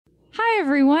Hi,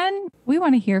 everyone. We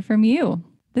want to hear from you.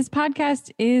 This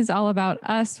podcast is all about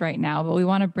us right now, but we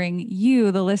want to bring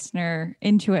you, the listener,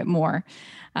 into it more.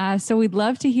 So we'd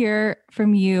love to hear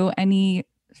from you any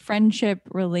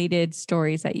friendship-related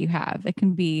stories that you have. It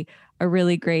can be a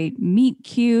really great meet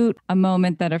cute, a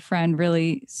moment that a friend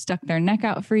really stuck their neck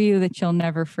out for you that you'll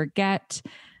never forget,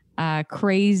 a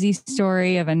crazy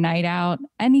story of a night out,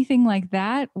 anything like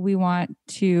that. We want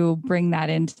to bring that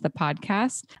into the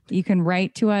podcast. You can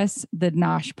write to us, the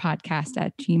Nosh podcast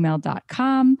at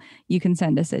gmail.com. You can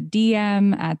send us a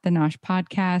DM at the Nosh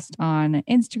podcast on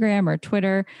Instagram or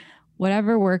Twitter,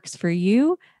 whatever works for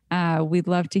you. We'd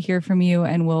love to hear from you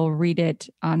and we'll read it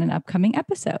on an upcoming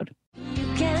episode.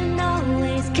 You can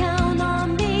always count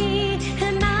on me,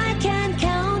 and I can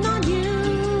count on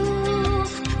you.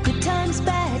 Good times,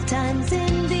 bad times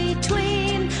in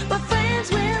between, but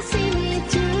friends will see me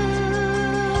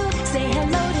through. Say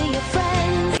hello to your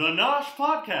friends. The Nosh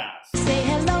Podcast. Say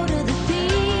hello to the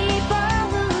people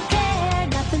who care.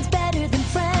 Nothing's better than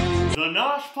friends. The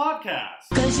Nosh Podcast.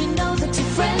 'Cause you know that your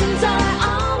friends are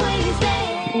always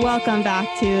there. Welcome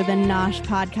back to the Nosh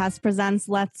Podcast presents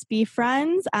Let's Be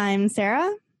Friends. I'm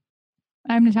Sarah.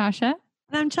 I'm Natasha.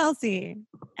 And I'm Chelsea.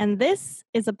 And this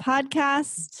is a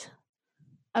podcast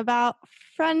about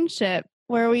friendship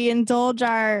where we indulge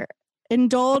our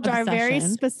very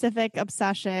specific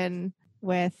obsession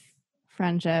with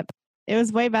friendship. It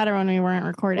was way better when we weren't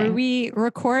recording. Where we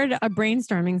record a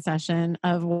brainstorming session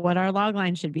of what our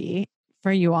logline should be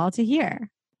for you all to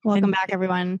hear. Welcome back,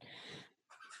 everyone.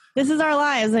 This is our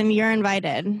lives, and you're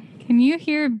invited. Can you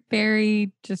hear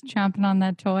Barry just chomping on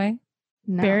that toy?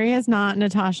 No. Barry is not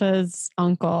Natasha's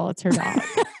uncle. It's her dog.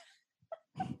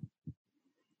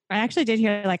 I actually did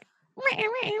hear like,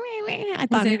 I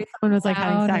thought maybe someone was like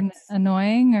having sex.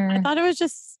 Annoying or? I thought it was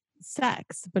just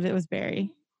sex, but it was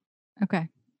Barry. Okay.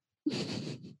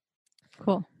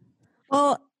 Cool.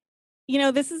 Well, you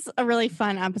know, this is a really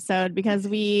fun episode because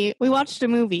we watched a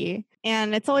movie,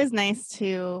 and it's always nice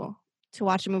to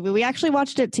watch a movie. We actually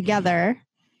watched it together.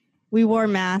 We wore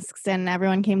masks and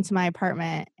everyone came to my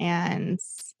apartment, and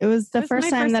it was the first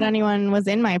time that anyone was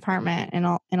in my apartment in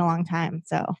a long time.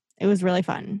 So it was really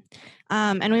fun.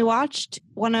 And we watched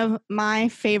one of my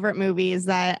favorite movies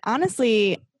that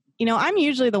honestly, you know, I'm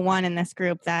usually the one in this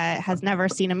group that has never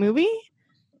seen a movie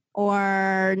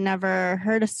or never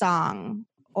heard a song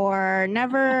or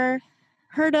never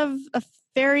heard of a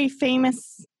very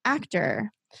famous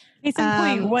actor. Case in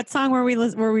point, what song were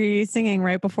we singing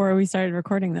right before we started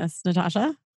recording this,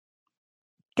 Natasha?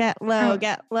 Get low,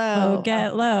 get low. Oh,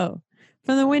 get low.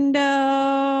 From the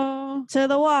window to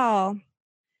the wall.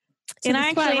 And I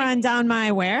actually run down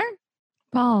my where?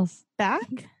 Balls. Back.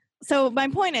 So my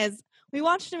point is, we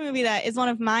watched a movie that is one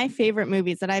of my favorite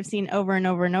movies that I've seen over and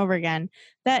over and over again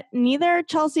that neither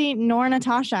Chelsea nor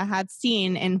Natasha had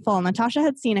seen in full. Natasha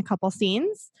had seen a couple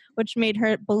scenes, which made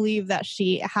her believe that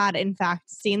she had, in fact,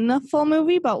 seen the full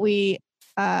movie, but we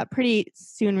pretty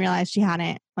soon realized she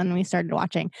hadn't when we started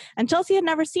watching. And Chelsea had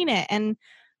never seen it. And,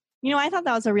 you know, I thought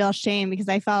that was a real shame because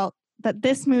I felt that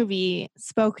this movie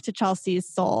spoke to Chelsea's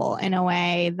soul in a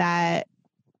way that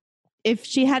if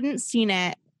she hadn't seen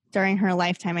it during her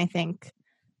lifetime, I think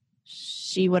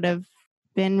she would have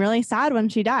been really sad when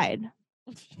she died.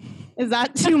 Is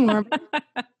that too morbid?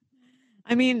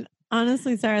 I mean,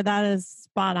 honestly, Sarah, that is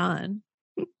spot on.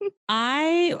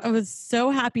 I was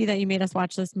so happy that you made us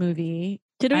watch this movie.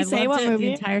 Did we say what movie?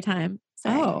 The entire time.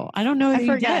 Sorry. Oh, I don't know if I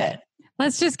you forget. did.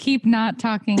 Let's just keep not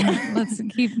talking. Let's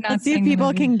see if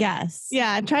people can guess.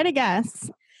 Yeah, try to guess.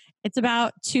 It's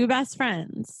about two best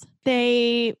friends.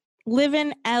 They live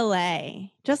in LA,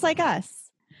 just like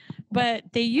us. But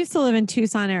they used to live in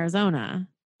Tucson, Arizona.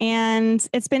 And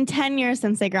it's been 10 years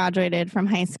since they graduated from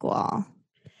high school.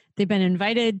 They've been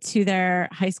invited to their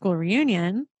high school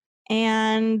reunion.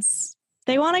 And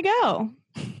they want to go.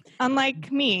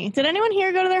 Unlike me. Did anyone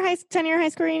here go to their 10-year high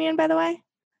school reunion, by the way?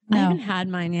 I No. haven't had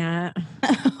mine yet.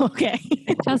 Okay.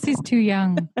 Chelsea's too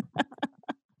young.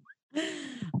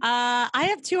 I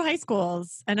have two high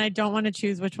schools, and I don't want to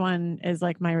choose which one is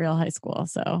like my real high school.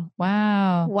 So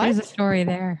Wow. What? There's a story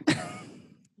there.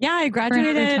 yeah, I For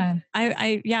graduated. another time.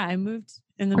 I moved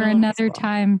in the For middle of high another school.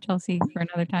 time, Chelsea. For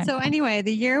another time. So anyway,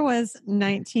 the year was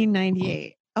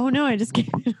 1998. Oh no, I just gave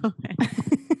it away.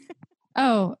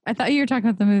 Oh, I thought you were talking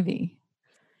about the movie.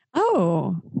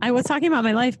 Oh, I was talking about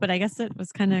my life, but I guess it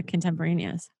was kind of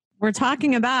contemporaneous. We're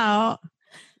talking about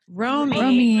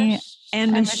Romy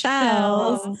and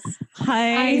Michelle's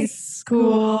high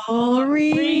school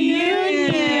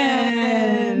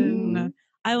reunion.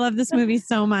 I love this movie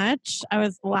so much. I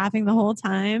was laughing the whole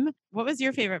time. What was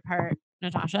your favorite part,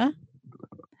 Natasha?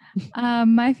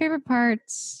 My favorite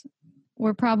parts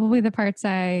were probably the parts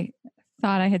I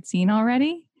thought I had seen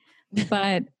already,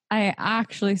 but I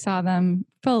actually saw them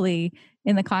fully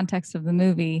in the context of the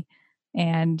movie,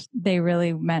 and they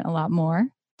really meant a lot more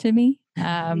to me.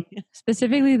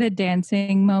 Specifically, the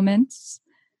dancing moments.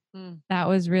 That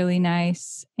was really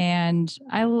nice, and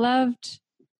I loved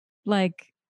like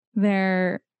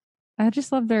I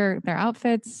just love their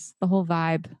outfits. The whole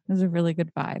vibe. It was a really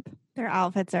good vibe. Their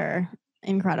outfits are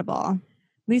incredible.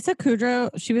 Lisa Kudrow,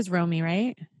 she was Romy,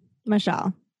 right?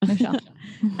 Michelle.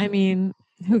 I mean,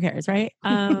 who cares, right?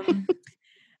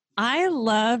 I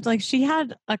loved, like, she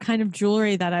had a kind of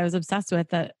jewelry that I was obsessed with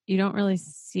that you don't really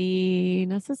see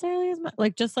necessarily as much,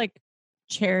 like just like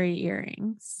cherry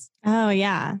earrings. Oh,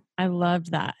 yeah. I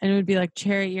loved that. And it would be like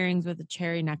cherry earrings with a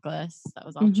cherry necklace that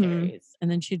was all cherries. And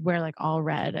then she'd wear like all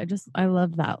red. I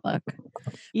loved that look.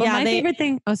 But my favorite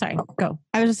thing, oh, sorry, go.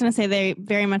 I was just going to say they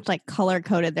very much like color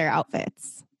coded their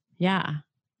outfits. Yeah.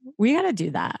 We got to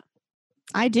do that.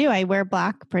 I do. I wear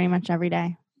black pretty much every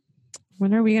day.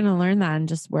 When are we going to learn that and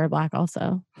just wear black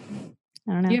also?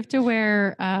 I don't know. You have to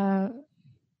wear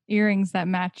earrings that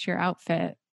match your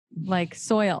outfit, like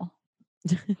soil.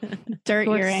 Dirt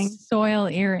earrings. Soil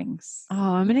earrings. Oh,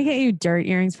 I'm going to get you dirt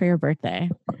earrings for your birthday.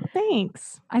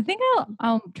 Thanks. I think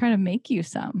I'll try to make you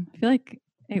some. I feel like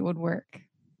it would work.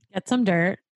 Get some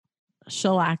dirt,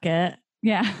 shellac it.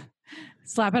 Yeah.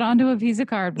 Slap it onto a piece of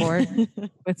cardboard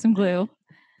with some glue.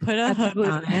 Put a hook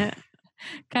on it.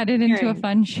 Cut it into a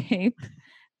fun shape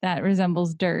that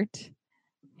resembles dirt.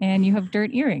 And you have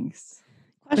dirt earrings.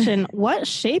 Question, what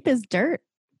shape is dirt?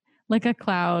 Like a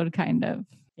cloud, kind of.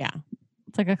 Yeah.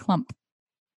 It's like a clump.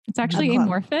 It's actually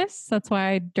amorphous. That's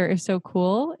why dirt is so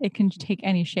cool. It can take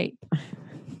any shape.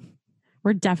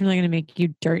 We're definitely going to make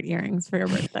you dirt earrings for your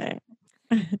birthday.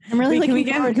 I'm really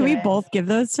can we both give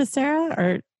those to Sarah,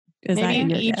 or is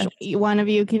maybe each one of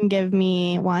you can give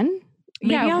me one?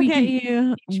 Maybe I'll get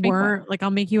you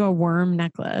I'll make you a worm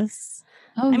necklace.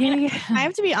 Oh, I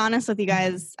have to be honest with you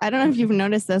guys. I don't know if you've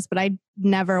noticed this, but I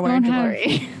never wear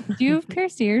jewelry. Do you have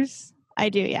pierced ears? I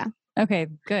do, yeah. Okay,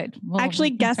 good. Well,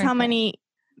 actually, guess how many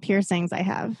piercings I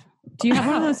have. Do you have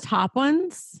one of those top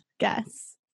ones?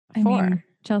 Guess. 4.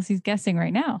 Chelsea's guessing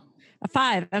right now.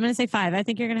 5. I'm going to say 5. I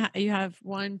think you're going to you have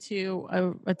 1,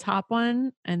 2, a top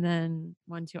one, and then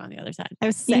 1, 2 on the other side. I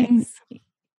have 6.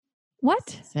 What?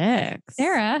 6.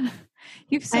 Sarah,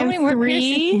 you have so I many have more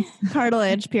 3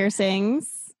 cartilage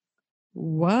piercings.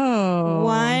 Whoa.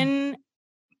 1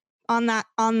 on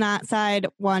that side,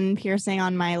 1 piercing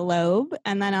on my lobe,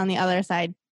 and then on the other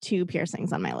side, 2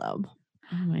 piercings on my lobe.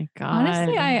 Oh my God.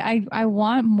 Honestly, I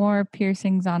want more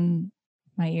piercings on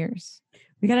my ears.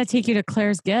 We got to take you to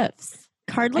Claire's Gifts.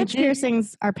 Cartilage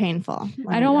piercings are painful.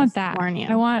 I don't want that.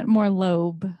 I want more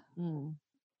lobe.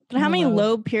 But how many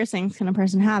lobe piercings can a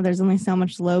person have? There's only so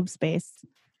much lobe space.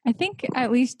 I think at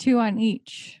least 2 on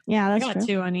each. Yeah, that's I got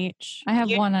true. 2 on each. I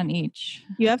have 1 on each.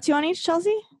 You have 2 on each,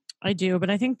 Chelsea? I do, but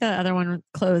I think the other one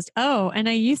closed. Oh, and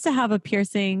I used to have a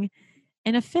piercing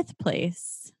in a 5th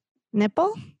place.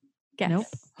 Nipple? Guess. Nope.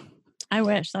 I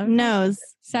wish. Nose.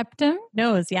 Septum?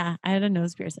 Nose, yeah. I had a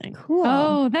nose piercing. Cool.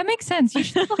 Oh, that makes sense. You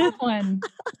should have one.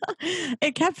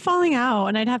 It kept falling out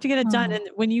and I'd have to get it done. And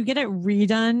when you get it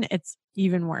redone, it's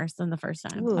even worse than the first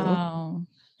time. Ooh. Oh.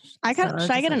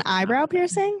 Should I get an eyebrow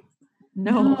piercing?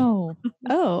 No.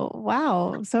 Oh,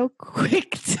 wow. So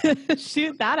quick to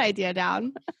shoot that idea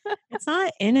down. It's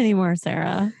not in anymore,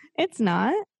 Sarah. It's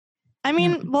not. I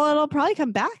mean, well, it'll probably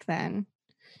come back then.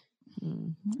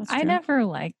 I never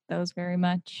liked those very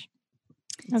much.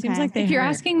 It seems like if you're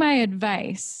asking my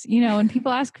advice, when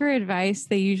people ask for advice,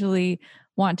 they usually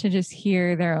want to just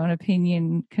hear their own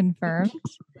opinion confirmed.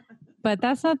 But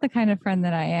that's not the kind of friend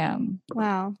that I am.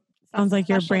 Wow. Sounds like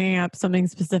you're bringing up something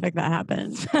specific that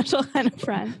happened. Special kind of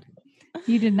friend.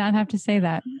 You did not have to say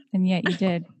that, and yet you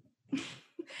did.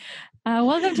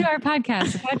 Welcome to our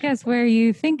podcast, a podcast where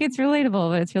you think it's relatable,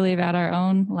 but it's really about our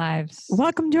own lives.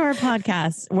 Welcome to our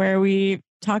podcast where we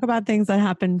talk about things that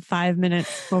happened 5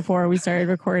 minutes before we started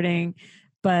recording,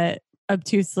 but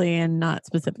obtusely and not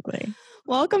specifically.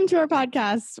 Welcome to our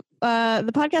podcast,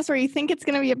 the podcast where you think it's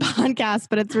going to be a podcast,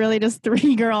 but it's really just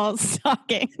 3 girls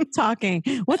talking.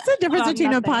 What's the difference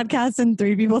between a podcast and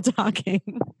 3 people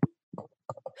talking?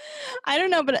 I don't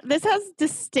know, but this has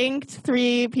distinct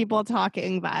 3 people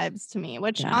talking vibes to me,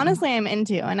 which honestly I'm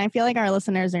into. And I feel like our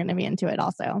listeners are going to be into it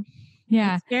also.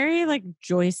 Yeah. It's very like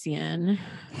Joycean.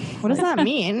 What does that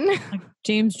mean? Like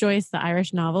James Joyce, the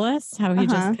Irish novelist, how he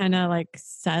just kind of like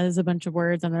says a bunch of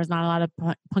words and there's not a lot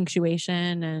of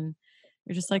punctuation. And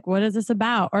you're just like, what is this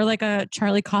about? Or like a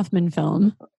Charlie Kaufman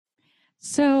film.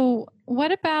 So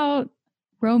what about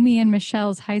Romy and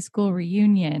Michelle's high school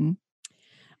reunion.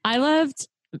 I loved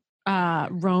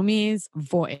Romy's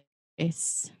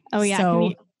voice. Oh yeah.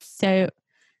 So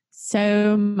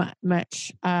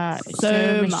much.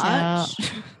 So Michelle.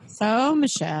 much. So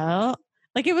Michelle.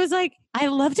 Like it was like I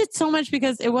loved it so much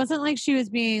because it wasn't like she was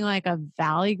being like a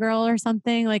valley girl or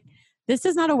something. Like this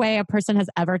is not a way a person has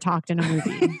ever talked in a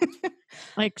movie.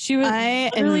 Like she was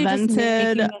I literally just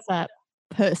invented making this up.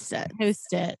 Post-its.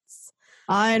 Post-its.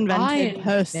 I invented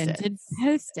Post-its.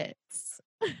 Post-its.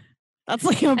 That's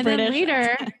like a And British then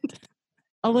later, accent.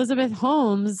 Elizabeth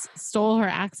Holmes stole her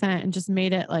accent and just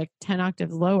made it like 10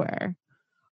 octaves lower.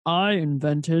 I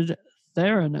invented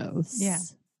Theranos. Yeah.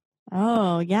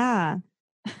 Oh, yeah.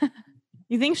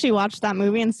 You think she watched that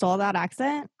movie and stole that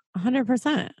accent?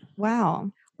 100%.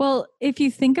 Wow. Well, if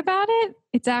you think about it,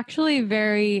 it's actually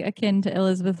very akin to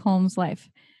Elizabeth Holmes' life.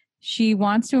 She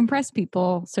wants to impress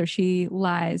people, so she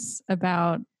lies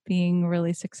about being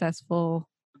really successful.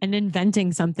 And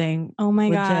inventing something. Oh my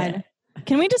legit. God.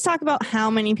 Can we just talk about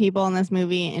how many people in this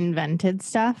movie invented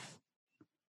stuff?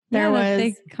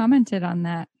 They commented on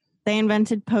that. They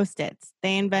invented Post-its.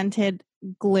 They invented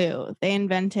glue. They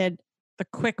invented The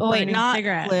quick burning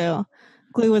cigarette. glue.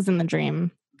 Glue was in the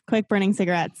dream. Quick burning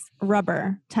cigarettes.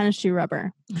 Rubber. Tennis shoe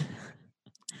rubber.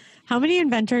 How many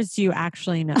inventors do you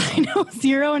actually know? I know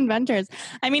 0 inventors.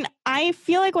 I mean, I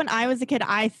feel like when I was a kid,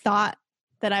 I thought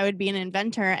that I would be an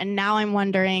inventor. And now I'm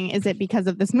wondering, is it because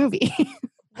of this movie?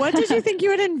 What did you think you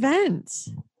would invent?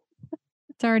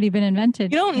 It's already been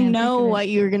invented. You don't Can't know think of it. what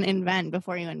you're going to invent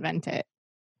before you invent it.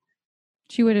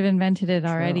 She would have invented it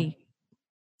already.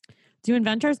 Do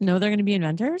inventors know they're going to be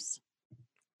inventors?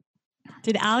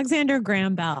 Did Alexander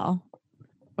Graham Bell,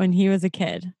 when he was a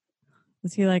kid,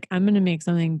 was he like, I'm going to make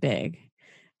something big?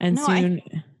 And No, soon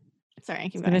Sorry,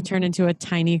 it's going to turn into a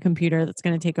tiny computer that's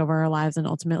going to take over our lives and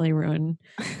ultimately ruin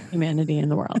humanity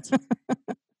and the world.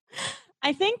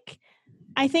 I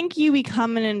think you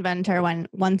become an inventor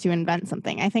once you invent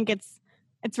something. I think it's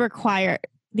required.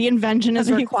 The invention is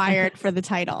That makes required sense. for the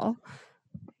title.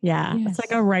 Yeah. Yes. It's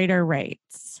like a writer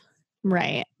writes.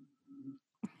 Right.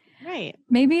 Right.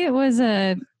 Maybe it was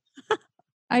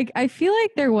I feel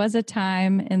like there was a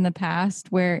time in the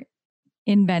past where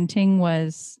inventing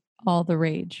was all the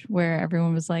rage, where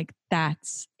everyone was like,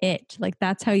 that's it. Like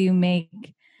that's how you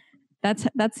make, that's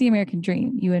the American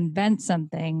dream. You invent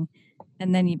something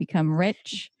and then you become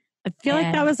rich. I feel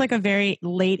like that was like a very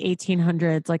late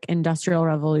 1800s, like industrial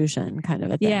revolution kind of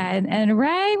a thing. Yeah. And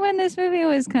right when this movie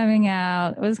was coming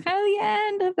out, it was kind of the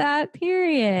end of that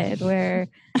period where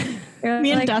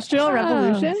The Industrial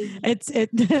Revolution?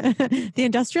 The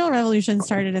Industrial Revolution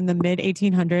started in the mid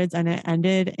 1800s and it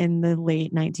ended in the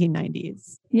late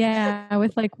 1990s. Yeah,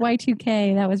 with like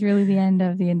Y2K, that was really the end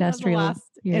of the industrial That was the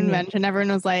last period. invention.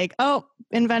 Everyone was like, "Oh,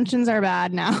 inventions are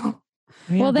bad now."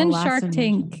 Yeah, Well, the then last Shark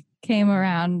invention. Tank came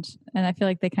around, and I feel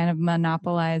like they kind of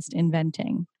monopolized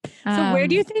inventing. So where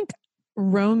do you think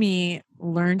Romy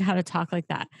learned how to talk like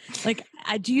that? Like,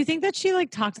 do you think that she like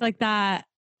talked like that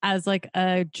as like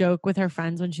a joke with her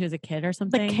friends when she was a kid or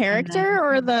something? The character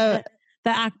or the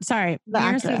Mira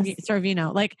actress?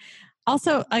 Sorvino. Like,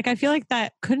 also, like I feel like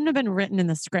that couldn't have been written in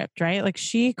the script, right? Like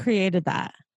she created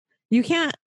that. You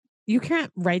can't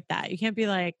write that. You can't be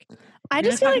like, I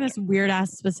just feel like this weird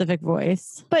ass specific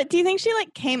voice. But do you think she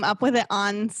like came up with it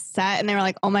on set and they were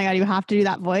like, "Oh my God, you have to do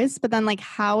that voice"? But then like,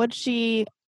 how would she?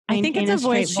 I think it's a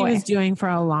voice she was doing for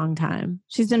a long time.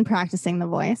 She's been practicing the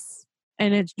voice.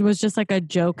 And it was just like a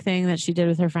joke thing that she did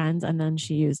with her friends and then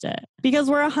she used it. Because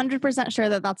we're 100% sure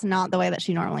that that's not the way that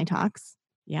she normally talks.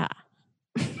 Yeah.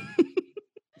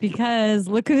 Because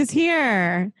look who's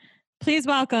here. Please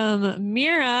welcome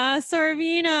Mira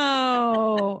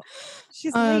Sorvino.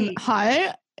 She's late.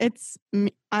 Hi,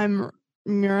 I'm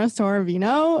Mira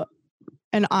Sorvino,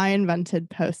 and I invented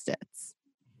Post-its.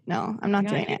 No, I'm not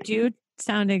doing it. You do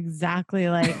sound exactly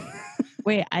like...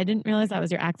 Wait, I didn't realize that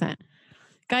was your accent.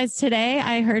 Guys, today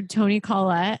I heard Toni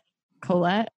Collette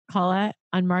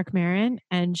on Mark Maron,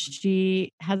 and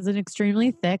she has an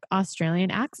extremely thick Australian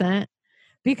accent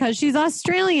because she's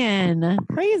Australian.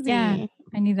 Crazy. Yeah,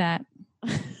 I knew that.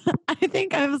 I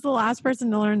think I was the last person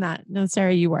to learn that. No,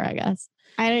 Sarah, you were, I guess.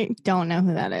 I don't know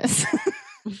who that is.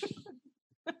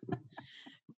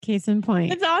 Case in point.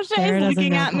 Natasha Sarah is doesn't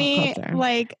looking know at pop me culture.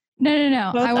 like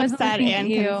No. both I wasn't upset looking at and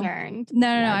you. concerned. No.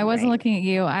 Yeah, I wasn't great. looking at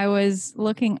you. I was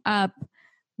looking up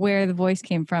where the voice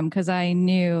came from because I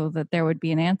knew that there would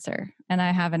be an answer, and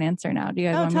I have an answer now. Do you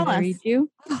guys want me tell to us. read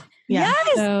you? Yeah.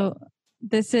 Yes! So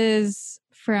this is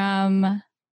from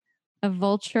a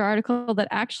Vulture article that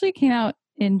actually came out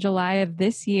in July of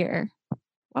this year.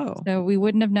 Whoa. So we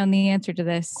wouldn't have known the answer to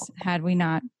this had we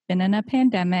not been in a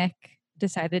pandemic,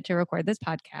 decided to record this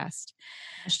podcast.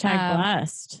 Hashtag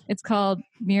blessed. It's called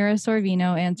Mira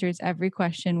Sorvino Answers Every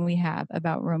Question We Have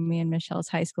About Romy and Michelle's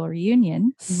high school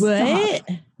reunion. What?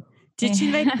 Did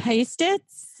she make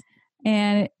Post-its?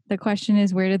 And the question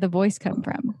is, where did the voice come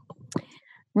from?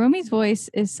 Romy's voice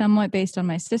is somewhat based on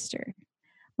my sister.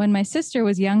 When my sister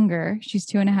was younger, she's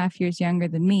 2.5 years younger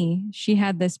than me, she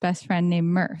had this best friend named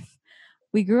Murph.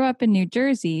 We grew up in New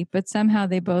Jersey, but somehow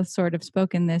they both sort of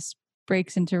spoke in this,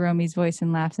 breaks into Romy's voice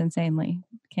and laughs insanely.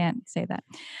 Can't say that.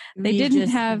 They didn't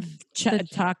have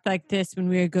talked like this when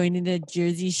we were going to the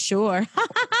Jersey Shore.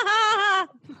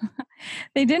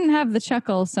 They didn't have the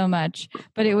chuckle so much,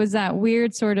 but it was that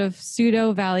weird sort of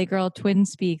pseudo Valley Girl twin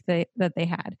speak that they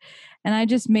had. And I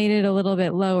just made it a little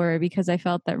bit lower because I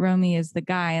felt that Romy is the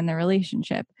guy in the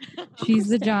relationship. She's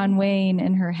the John Wayne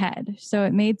in her head. So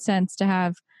it made sense to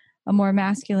have a more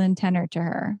masculine tenor to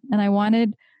her. And I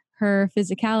wanted her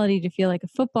physicality to feel like a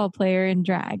football player in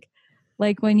drag.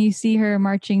 Like when you see her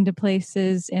marching to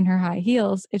places in her high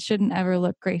heels, it shouldn't ever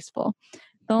look graceful.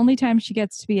 The only time she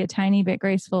gets to be a tiny bit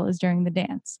graceful is during the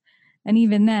dance. And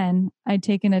even then, I'd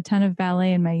taken a ton of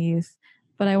ballet in my youth,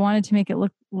 but I wanted to make it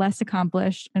look less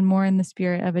accomplished and more in the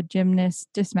spirit of a gymnast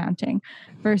dismounting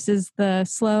versus the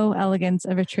slow elegance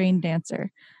of a trained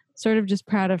dancer, sort of just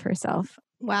proud of herself.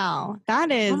 Wow, that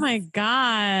is oh my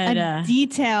God. a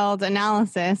detailed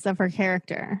analysis of her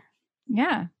character.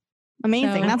 Yeah.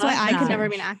 Amazing. So That's why I that. could never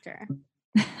be an actor.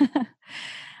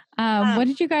 What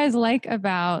did you guys like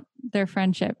about their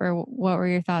friendship, or what were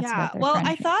your thoughts about their friendship?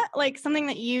 I thought like something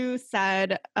that you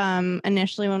said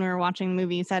initially when we were watching the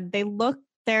movie, you said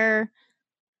they're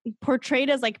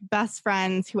portrayed as like best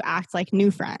friends who act like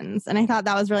new friends. And I thought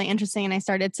that was really interesting. And I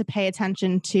started to pay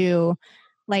attention to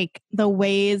like the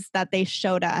ways that they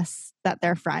showed us that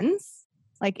they're friends,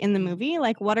 like in the movie.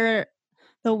 Like what are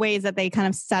the ways that they kind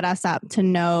of set us up to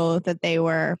know that they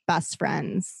were best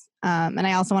friends? And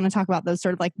I also want to talk about those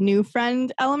sort of like new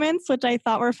friend elements, which I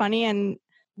thought were funny and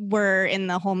were in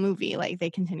the whole movie. Like they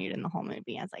continued in the whole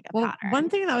movie as like a pattern. One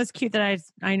thing that was cute that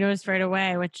I noticed right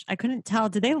away, which I couldn't tell,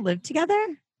 did they live together?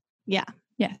 Yeah.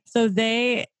 Yeah. So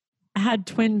they had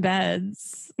twin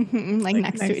beds. like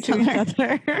next to each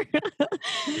other.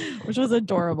 Which was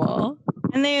adorable.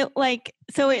 And they like,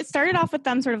 so it started off with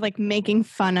them sort of like making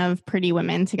fun of pretty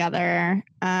women together.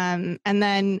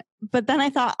 But then I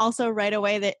thought also right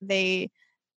away that they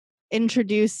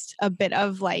introduced a bit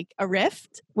of like a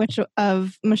rift, which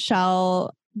of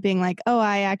Michelle being like, oh,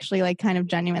 I actually like kind of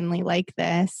genuinely like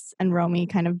this, and Romy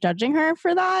kind of judging her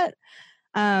for that.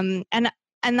 And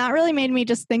that really made me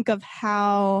just think of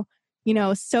how, you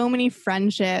know, so many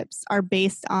friendships are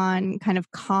based on kind of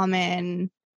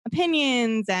common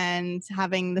opinions and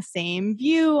having the same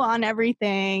view on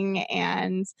everything,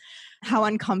 and how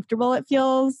uncomfortable it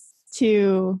feels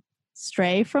to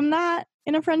stray from that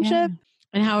in a friendship. Yeah.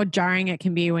 And how jarring it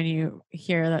can be when you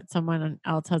hear that someone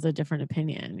else has a different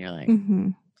opinion. You're like,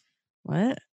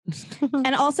 what?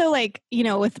 And also like, you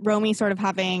know, with Romy sort of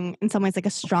having in some ways like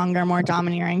a stronger, more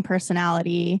domineering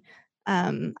personality,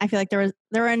 I feel like there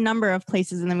were a number of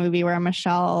places in the movie where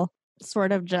Michelle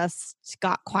sort of just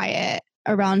got quiet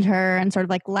around her and sort of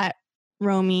like let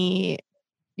Romy,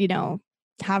 you know,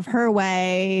 have her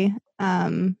way.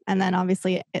 And then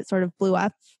obviously it sort of blew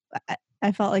up.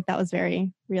 I felt like that was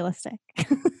very realistic.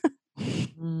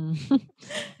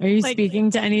 Are you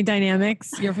speaking to any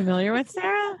dynamics you're familiar with,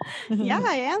 Sarah? Yeah,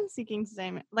 I am speaking to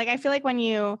dynamics. Like, I feel like when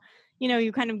you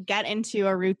kind of get into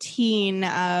a routine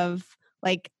of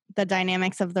like the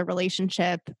dynamics of the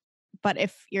relationship, but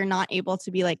if you're not able to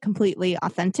be like completely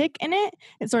authentic in it,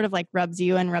 it sort of like rubs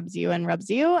you and rubs you and rubs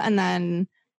you. And then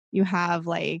you have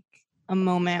like a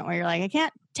moment where you're like, I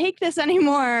can't take this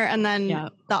anymore. And then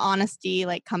the honesty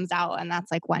like comes out, and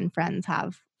that's like when friends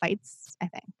have fights, I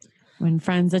think. When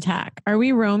friends attack. Are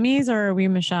we Romy's or are we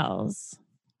Michelle's?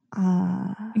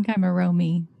 I think I'm a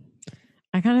Romy.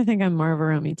 I kind of think I'm more of a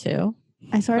Romy too.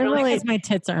 I sort of relate. My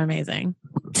tits are amazing.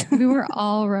 We were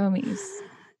all Romys.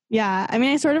 Yeah. I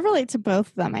mean, I sort of relate to both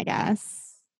of them, I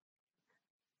guess.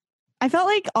 I felt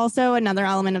like also another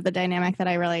element of the dynamic that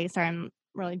I'm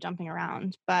really jumping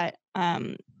around, but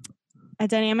a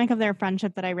dynamic of their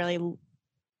friendship that I really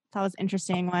thought was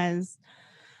interesting was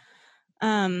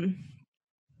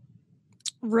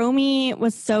Romy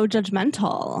was so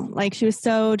judgmental. Like she was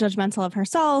so judgmental of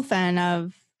herself and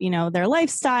of, you know, their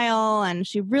lifestyle. And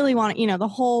she really wanted, you know, the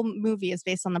whole movie is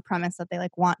based on the premise that they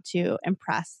like want to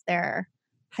impress their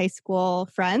high school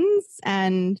friends,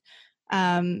 and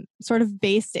sort of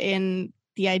based in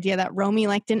the idea that Romy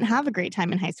like didn't have a great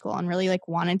time in high school and really like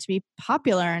wanted to be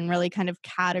popular and really kind of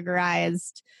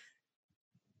categorized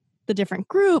the different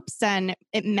groups, and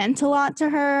it meant a lot to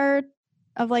her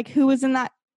of like who was in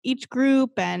that each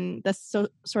group, and the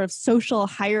sort of social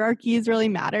hierarchies really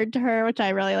mattered to her, which I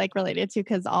really like related to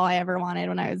because all I ever wanted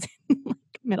when I was in like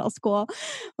middle school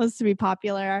was to be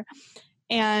popular.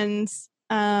 And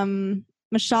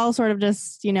Michele sort of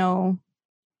just, you know,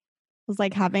 was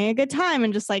like having a good time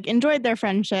and just like enjoyed their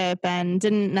friendship and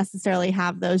didn't necessarily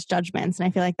have those judgments. And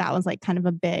I feel like that was like kind of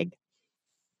a big,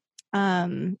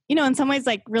 you know, in some ways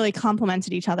like really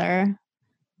complemented each other,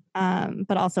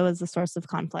 but also as a source of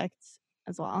conflict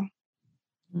as well.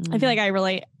 I feel like I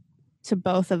relate to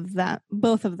both of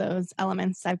those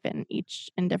elements. I've been each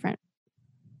in different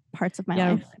parts of my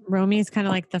life. Romy's kind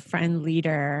of like the friend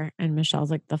leader and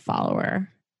Michelle's like the follower.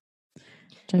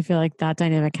 Which I feel like that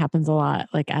dynamic happens a lot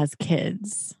like as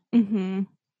kids. Mm-hmm.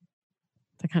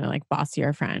 The kind of like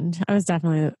bossier friend. I was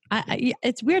definitely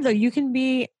it's weird though. You can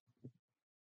be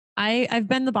I've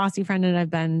been the bossy friend and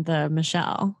I've been the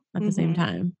Michele at the same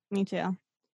time. Me too.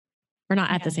 Or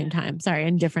not at the same time. Sorry,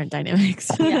 in different dynamics.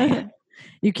 Yeah.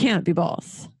 You can't be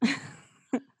both.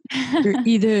 You're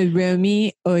either a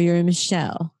Romy or you're a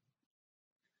Michele.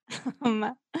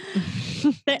 And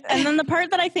then the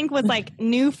part that I think was like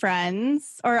new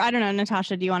friends, or I don't know,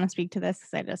 Natasha, do you want to speak to this?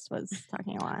 Because I just was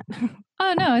talking a lot.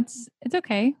 Oh no, it's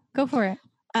okay. Go for it.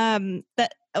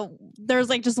 That there's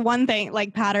like just one thing,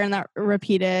 like pattern that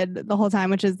repeated the whole time,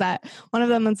 which is that one of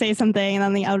them would say something and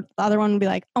then the other one would be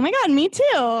like, "Oh my god, me too."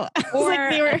 Or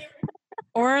like they were,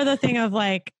 or the thing of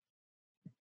like,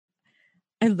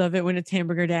 I love it when it's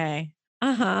hamburger day.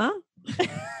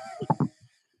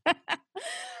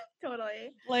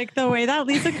 totally. Like the way that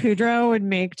Lisa Kudrow would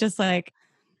make just like,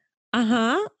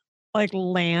 like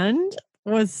land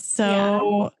was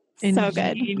so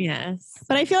ingenious.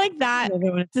 But I feel like that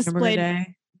displayed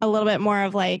a little bit more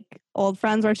of like old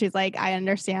friends where she's like, I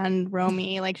understand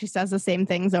Romy. Like she says the same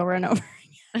things over and over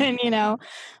again, you know?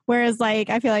 Whereas like,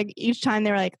 I feel like each time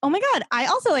they were like, oh my God, I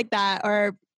also like that.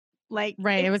 Or like,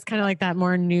 right. It was kind of like that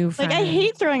more new friend. Like I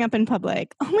hate throwing up in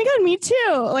public. Oh my God, me too.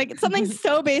 Like it's something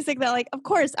so basic that like, of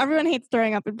course, everyone hates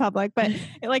throwing up in public, but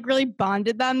it like really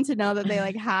bonded them to know that they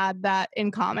like had that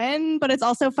in common. But it's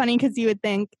also funny because you would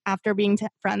think after being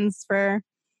friends for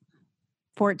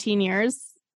 14 years,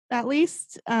 at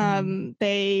least,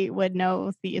 they would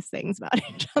know these things about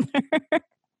each other.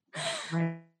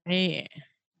 Right.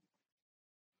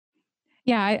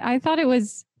 Yeah, I thought it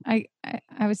was, I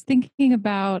was thinking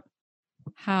about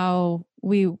how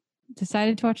we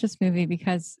decided to watch this movie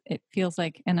because it feels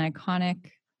like an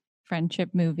iconic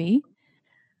friendship movie,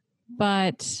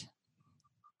 but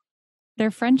their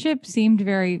friendship seemed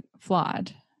very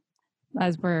flawed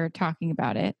as we're talking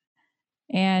about it.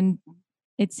 And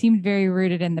it seemed very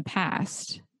rooted in the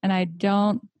past. And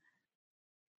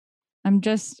I'm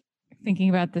just thinking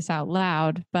about this out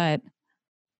loud, but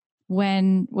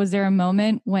was there a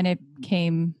moment when it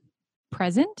became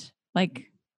present? Like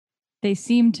they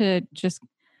seem to just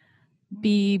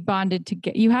be bonded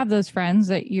together. You have those friends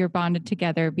that you're bonded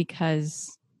together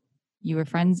because you were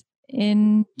friends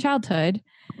in childhood.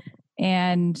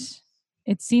 And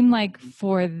it seemed like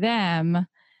for them,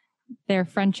 their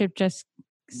friendship just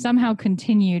somehow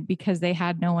continued because they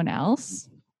had no one else.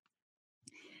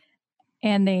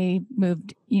 And they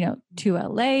moved, to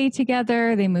LA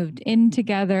together. They moved in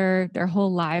together. Their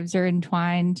whole lives are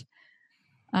entwined.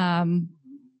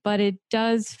 But it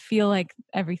does feel like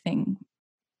everything,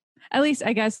 at least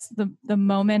I guess the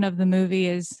moment of the movie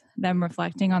is them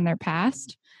reflecting on their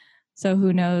past. So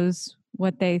who knows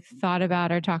what they thought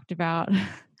about or talked about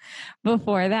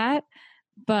before that.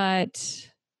 But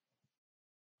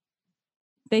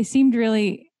they seemed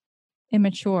really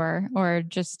immature or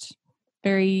just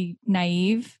very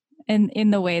naive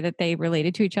in the way that they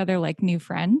related to each other like new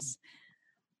friends.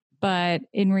 But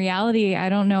in reality, I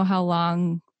don't know how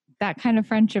long that kind of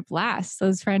friendship lasts.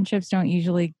 Those friendships don't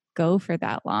usually go for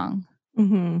that long.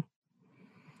 Mm-hmm.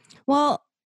 Well,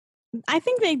 I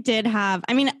think they did have,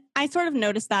 I sort of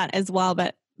noticed that as well,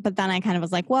 but then I kind of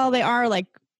was like, well, they are like,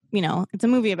 it's a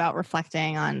movie about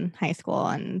reflecting on high school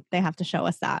and they have to show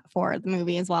us that for the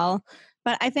movie as well.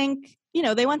 But I think,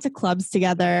 they went to clubs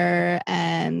together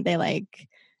and they like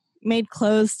made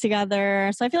clothes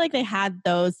together. So I feel like they had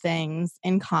those things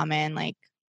in common, like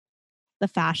the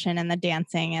fashion and the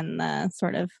dancing and the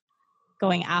sort of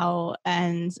going out.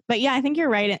 But yeah, I think you're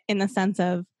right in the sense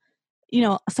of,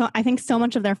 so I think so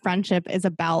much of their friendship is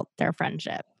about their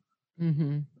friendship.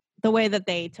 Mm-hmm. The way that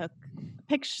they took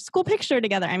school picture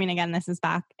together. I mean, again, this is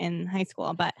back in high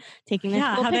school, but taking the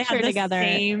school how they picture have the together,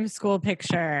 same school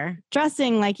picture,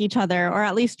 dressing like each other, or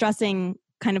at least dressing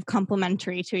kind of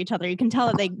complementary to each other. You can tell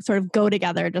that they sort of go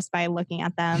together just by looking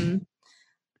at them.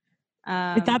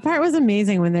 But that part was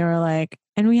amazing when they were like,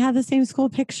 and we had the same school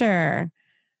picture.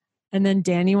 And then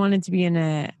Danny wanted to be in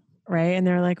it, right? And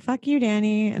they were like, fuck you,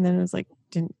 Danny. And then it was like,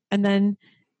 then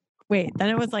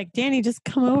it was like, Danny, just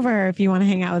come over if you want to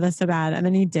hang out with us so bad. And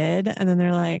then he did. And then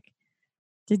they're like,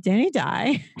 did Danny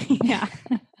die? Yeah.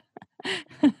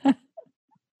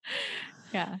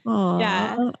 Yeah. Aww.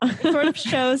 Yeah. It sort of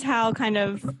shows how kind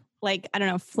of like, I don't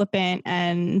know, flippant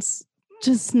and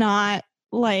just not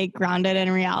like grounded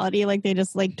in reality. Like they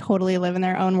just like totally live in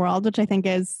their own world, which I think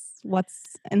is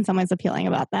what's in some ways appealing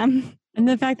about them. And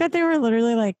the fact that they were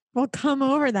literally like, well, come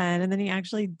over then. And then he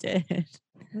actually did.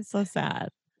 It's so sad.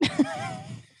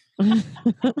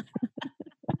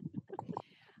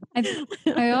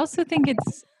 I also think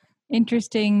it's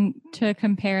interesting to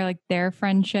compare like their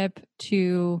friendship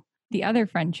to the other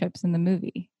friendships in the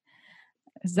movie.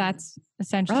 Because that's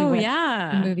essentially what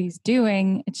the movie's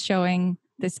doing. It's showing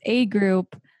this A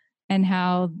group and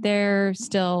how they're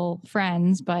still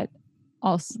friends, but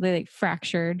also they like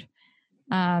fractured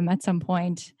at some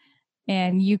point.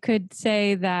 And you could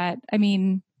say that, I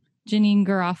mean, Janine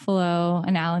Garofalo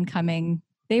and Alan Cumming,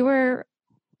 they were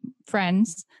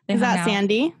friends. They Is hung that out.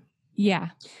 Sandy? Yeah.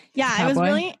 Yeah, I was Cowboy.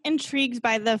 really intrigued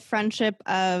by the friendship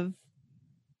of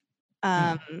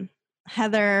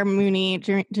Heather Mooney,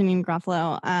 Janine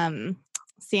Garofalo,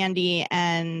 Sandy,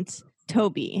 and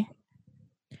Toby.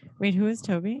 Wait, who is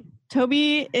Toby?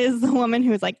 Toby is the woman who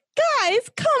was like, guys,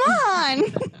 come on.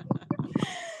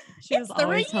 She It's was the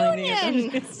always telling me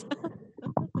reunion.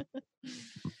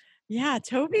 Yeah,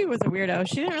 Toby was a weirdo.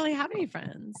 She didn't really have any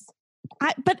friends.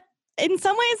 But in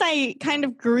some ways, I kind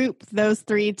of group those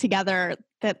three together,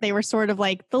 that they were sort of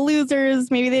like the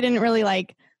losers. Maybe they didn't really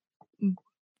like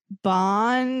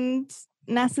bond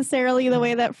necessarily the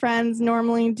way that friends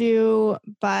normally do.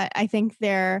 But I think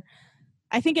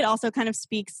it also kind of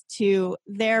speaks to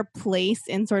their place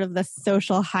in sort of the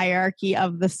social hierarchy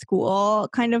of the school,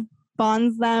 kind of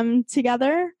bonds them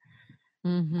together.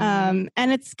 Mm-hmm.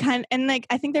 And it's and like,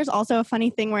 I think there's also a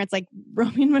funny thing where it's like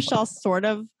Romy and Michele sort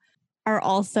of are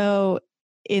also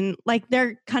in like,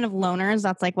 they're kind of loners.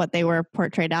 That's like what they were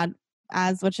portrayed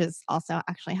as, which is also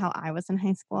actually how I was in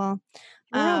high school.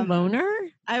 You're a loner?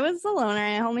 I was a loner.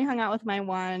 I only hung out with my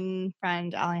one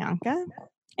friend, Alyanka.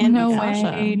 And No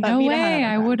Natasha. way. But No Vita had way. other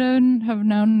I friends. wouldn't have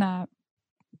known that.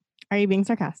 Are you being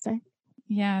sarcastic?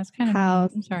 Yeah, it's kind of How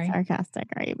I'm sorry. sarcastic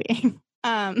are you being?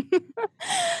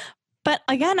 But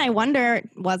again, I wonder,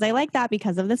 was I like that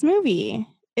because of this movie?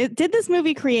 Did this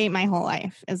movie create my whole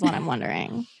life is what I'm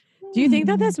wondering. Do you think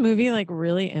that this movie like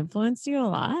really influenced you a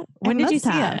lot? When did you must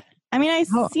see have. it? I mean, I've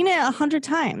seen it 100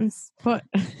 times. But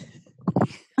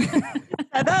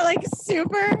I thought like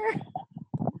super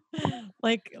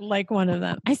like one of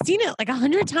them. I've seen it like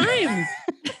 100 times.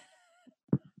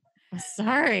 I'm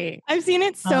sorry. I've seen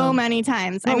it so many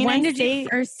times. I But mean, when did you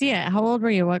first see it? How old were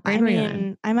you? What grade were you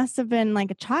in? I must have been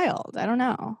like a child. I don't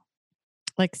know.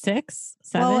 Like 6,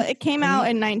 7? Well, it came out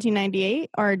in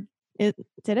 1998, or did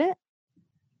it?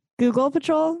 Google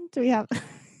Patrol? Do we have?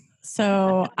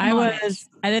 So I was,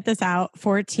 edit this out,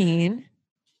 14.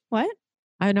 What?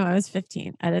 I know, I was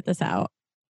 15. Edit this out.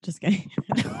 Just kidding.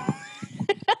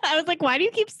 I was like, why do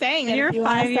you keep saying it? You're if you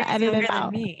want 5 us years to edit younger it than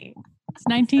out? me. It's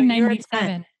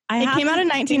 1997. It came out in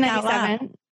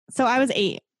 1997. So I was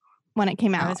 8 when it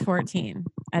came out. I was 14.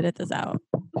 Edit this out.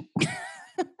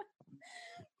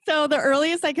 So the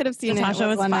earliest I could have seen Natasha it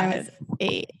was was when 5. I was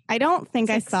 8. I don't think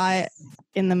I saw it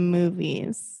in the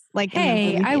movies. Like, in the Hey,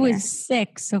 movie I theater. was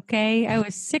 6, okay? I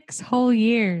was 6 whole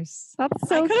years. That's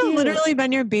so I could have cute. literally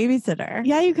been your babysitter.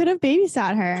 Yeah, you could have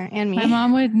babysat her and me. My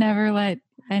mom would never let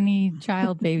any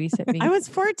child babysit me. I was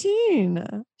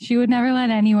 14. She would never let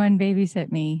anyone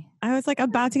babysit me. I was like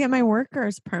about to get my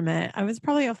worker's permit. I was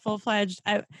probably a full-fledged.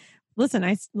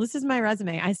 This is my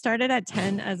resume. I started at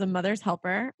 10 as a mother's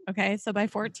helper. Okay. So by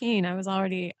 14, I was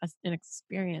already an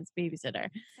experienced babysitter.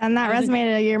 Send that resume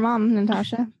to your mom,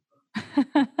 Natasha.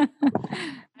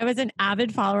 I was an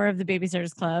avid follower of the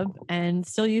Babysitters Club and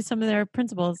still use some of their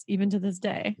principles even to this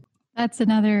day. That's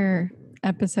another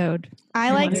episode. I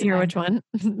You like want to hear which one?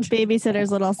 Babysitter's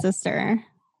Little Sister.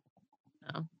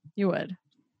 No, you would.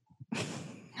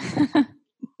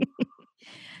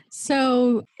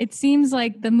 So it seems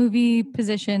like the movie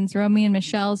positions Romy and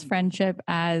Michelle's friendship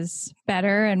as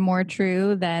better and more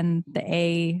true than the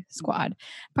A squad.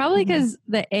 Probably because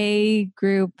the A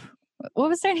group, what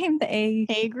was their name? The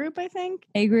A group, I think.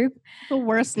 A group? The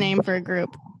worst name for a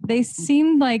group. they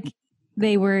seemed like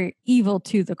they were evil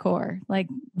to the core, like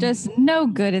just no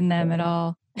good in them at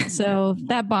all. So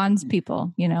that bonds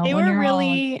people, you know, They when were you're all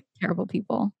really, terrible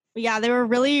people. yeah, they were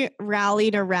really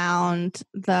rallied around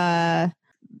the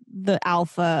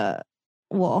alpha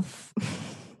wolf.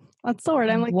 What's the word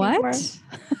I'm looking for?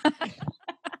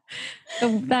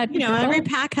 That You know, girl? every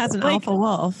pack has an Like- alpha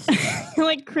wolf.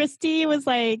 Like Christy was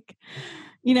like,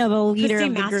 you know, the leader Christy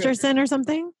of the group. Masterson or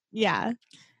something. Yeah.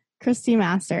 Christy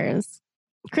Masters.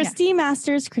 Christy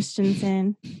Masters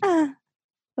Christensen.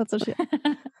 That's what she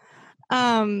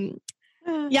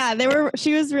yeah,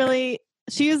 she was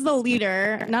the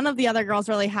leader. None of the other girls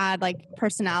really had like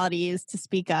personalities to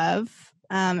speak of,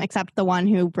 except the one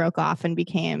who broke off and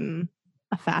became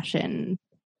a fashion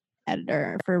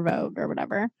editor for Vogue or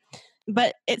whatever.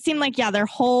 But it seemed like, yeah, their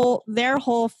whole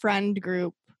friend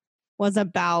group was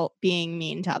about being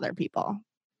mean to other people.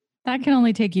 That can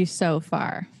only take you so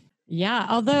far. Yeah.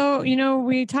 Although, you know,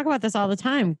 we talk about this all the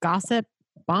time. Gossip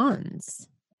bonds.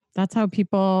 That's how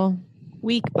people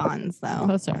Weak bonds, though,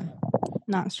 closer.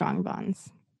 not strong bonds.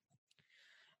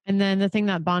 And then the thing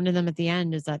that bonded them at the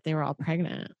end is that they were all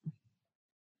pregnant.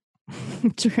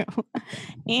 True.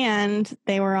 And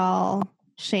they were all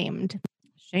shamed.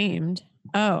 Shamed.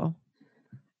 Oh,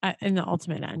 in the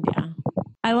ultimate end. Yeah.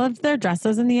 I loved their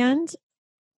dresses in the end.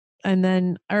 And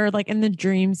then, or like in the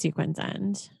dream sequence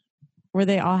end, where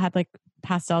they all had like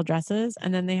pastel dresses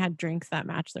and then they had drinks that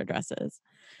matched their dresses.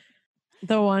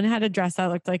 The one had a dress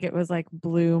that looked like it was like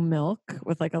blue milk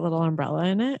with like a little umbrella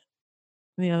in it.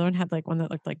 And the other one had like one that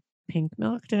looked like pink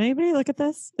milk. Did anybody look at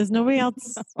this? Is nobody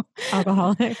else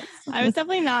alcoholic? I was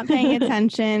definitely not paying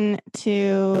attention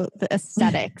to the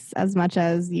aesthetics as much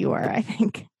as you were, I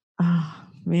think. Oh,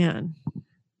 man.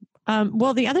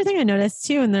 Well, the other thing I noticed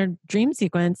too in their dream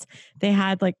sequence, they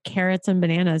had like carrots and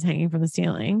bananas hanging from the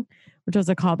ceiling, which was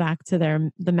a callback to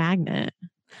the magnet.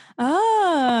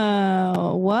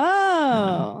 Oh,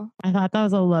 whoa. I thought that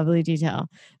was a lovely detail.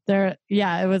 It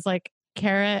was like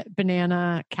carrot,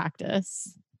 banana,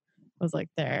 cactus was like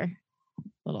their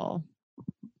little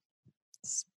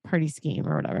party scheme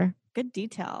or whatever. Good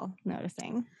detail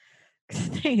noticing.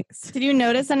 Thanks. Did you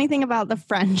notice anything about the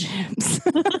friendships?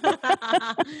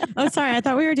 Oh, sorry. I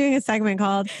thought we were doing a segment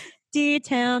called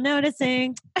Detail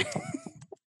Noticing.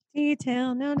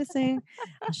 Detail Noticing.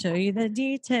 I'll show you the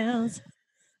details.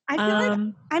 I feel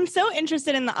like I'm so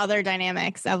interested in the other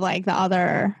dynamics of like the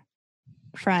other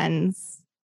friends.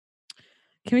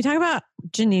 Can we talk about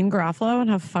Janine Garofalo and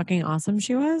how fucking awesome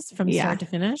she was from start to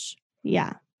finish?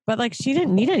 Yeah. But like, she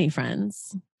didn't need any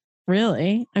friends,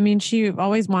 really. I mean, she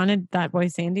always wanted that boy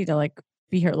Sandy to like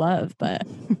be her love, but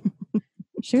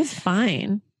she was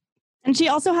fine. And she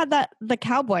also had the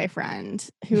cowboy friend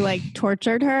who like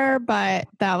tortured her, but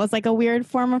that was like a weird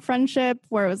form of friendship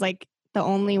where it was like the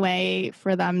only way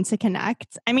for them to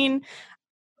connect. I mean,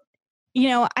 you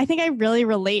know, I think I really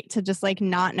relate to just like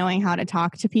not knowing how to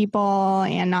talk to people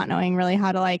and not knowing really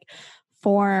how to like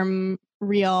form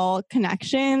real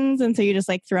connections. And so you just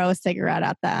like throw a cigarette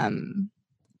at them.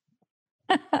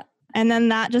 And then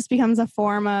that just becomes a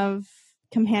form of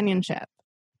companionship.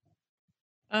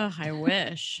 Oh, I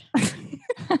wish.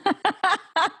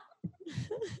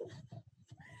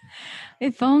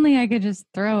 If only I could just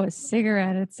throw a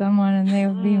cigarette at someone and they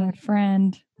would be my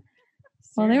friend.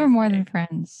 Well, they were more than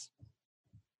friends.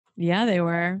 Yeah, they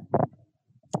were.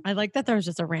 I like that there was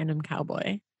just a random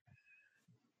cowboy.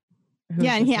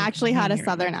 Yeah, and he actually had a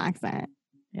southern accent.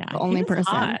 Yeah, the only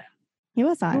person. Hot. He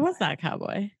was hot. Who was that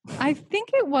cowboy? I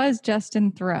think it was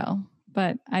Justin Thoreau,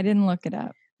 but I didn't look it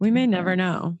up. We may never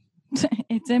know.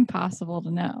 It's impossible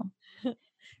to know.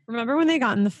 Remember when they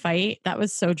got in the fight? That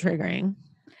was so triggering.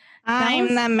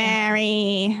 I'm the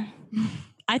Mary.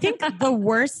 I think the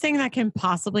worst thing that can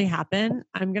possibly happen,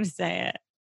 I'm going to say it,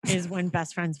 is when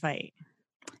best friends fight.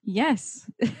 Yes.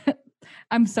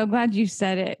 I'm so glad you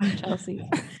said it, Chelsea.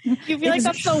 You feel like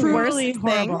that's the worst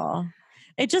horrible thing?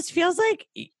 It just feels like,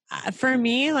 for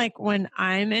me, like when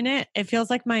I'm in it, it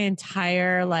feels like my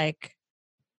entire like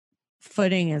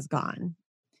footing is gone.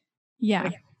 Yeah.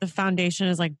 Like, the foundation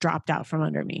is like dropped out from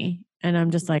under me. And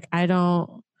I'm just like, I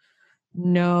don't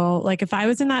know. Like if I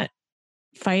was in that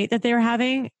fight that they were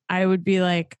having, I would be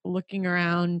like looking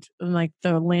around and like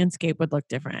the landscape would look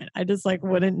different. I just like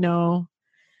wouldn't know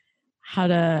how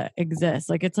to exist.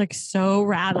 Like it's like so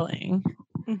rattling.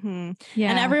 Mm-hmm. Yeah.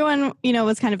 And everyone, you know,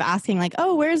 was kind of asking like,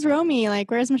 oh, where's Romy?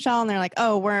 Like, where's Michelle? And they're like,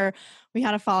 oh, we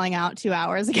had a falling out 2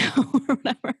 hours ago or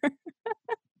whatever.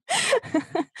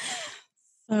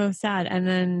 So sad. And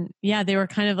then, yeah, they were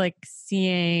kind of like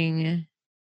seeing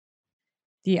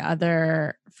the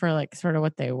other for like sort of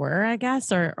what they were, I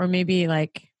guess, or maybe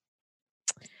like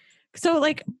So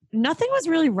like nothing was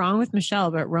really wrong with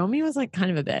Michelle, but Romy was like kind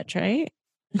of a bitch, right?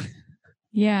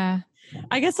 Yeah.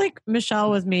 I guess like Michelle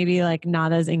was maybe like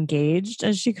not as engaged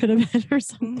as she could have been or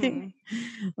something.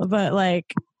 But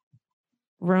like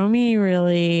Romy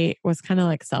really was kind of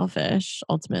like selfish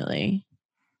ultimately.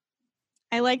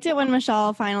 I liked it when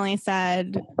Michelle finally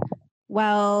said,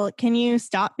 well, can you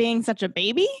stop being such a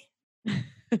baby?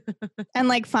 And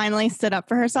like finally stood up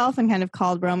for herself and kind of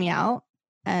called Romy out.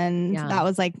 And that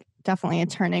was like definitely a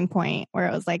turning point where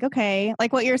it was like, okay,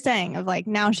 like what you're saying of like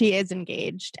now she is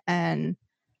engaged and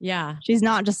she's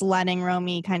not just letting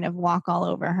Romy kind of walk all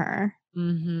over her.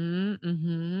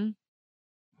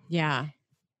 Yeah.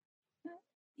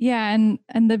 Yeah, and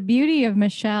the beauty of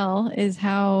Michelle is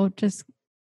how just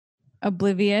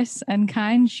oblivious and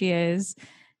kind she is.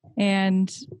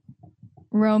 And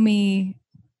Romy,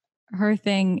 her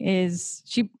thing is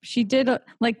she did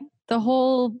like the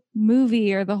whole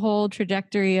movie or the whole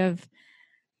trajectory of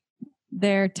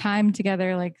their time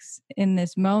together, like in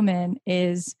this moment,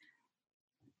 is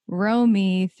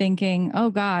Romy thinking, oh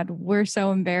God, we're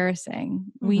so embarrassing.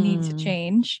 We need to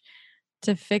change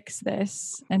to fix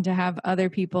this and to have other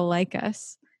people like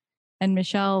us. And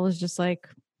Michelle was just like,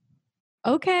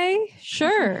 okay,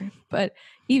 sure. But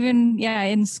even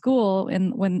in school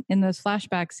and when in those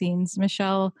flashback scenes,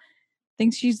 Michelle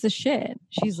thinks she's the shit.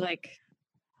 She's like,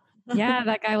 yeah,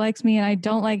 that guy likes me and I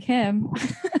don't like him.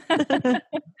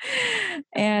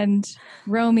 And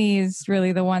Romy is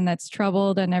really the one that's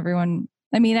troubled, and everyone,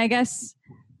 I mean, I guess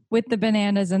with the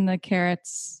bananas and the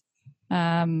carrots,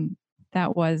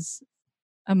 that was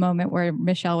a moment where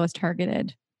Michelle was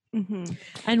targeted.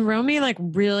 And Romy like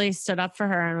really stood up for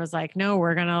her and was like, no,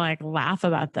 we're gonna like laugh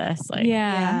about this. Like,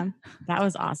 that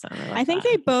was awesome. I think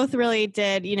they both really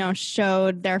did, you know,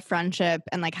 showed their friendship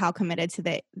and like how committed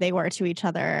to they were to each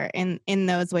other in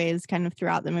those ways kind of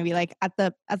throughout the movie. Like at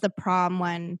the prom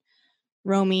when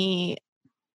Romy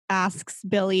asks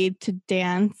Billy to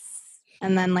dance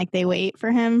and then like they wait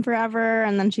for him forever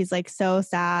and then she's like so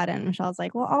sad and Michelle's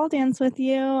like, well, I'll dance with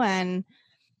you. And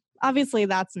obviously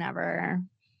that's never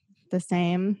the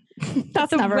same.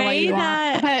 That's never what you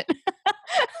want. But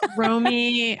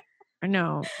Romy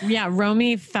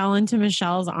fell into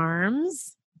Michelle's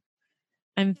arms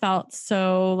and felt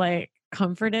so like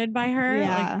comforted by her.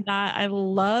 Like that. I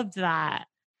loved that.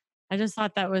 I just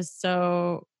thought that was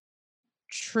so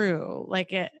true. Like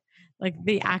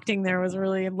the acting there was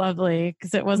really lovely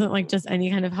because it wasn't like just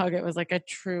any kind of hug. It was like a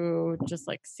true, just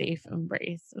like safe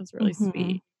embrace. It was really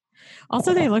sweet.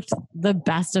 Also, they looked the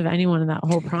best of anyone in that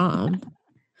whole prom.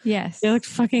 Yes. They looked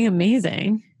fucking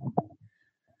amazing.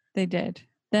 They did.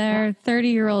 Their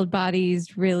 30-year-old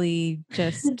bodies really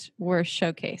just were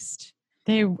showcased.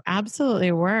 They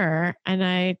absolutely were. And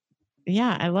I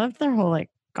loved their whole like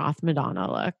goth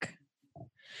Madonna look.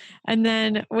 And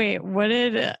then, wait, what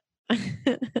did...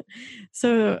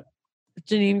 So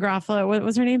Janine Garofalo, what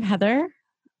was her name? Heather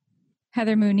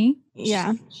Mooney.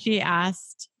 Yeah. She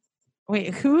asked...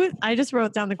 Wait, who? I just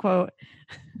wrote down the quote.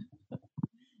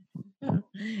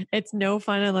 It's no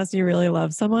fun unless you really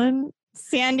love someone.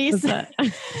 Sandy said,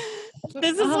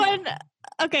 this is when,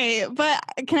 okay, but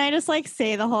can I just like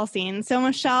say the whole scene? So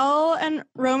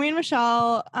Romy and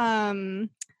Michelle,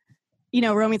 you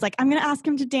know, Romy's like, I'm going to ask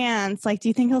him to dance. Like, do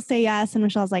you think he'll say yes? And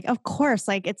Michelle's like, of course.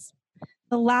 Like, it's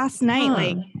the last night,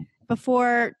 like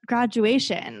before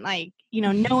graduation. Like, you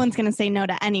know, no one's going to say no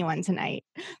to anyone tonight.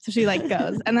 So she like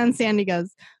goes. And then Sandy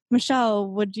goes,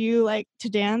 Michelle, would you like to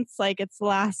dance? Like it's the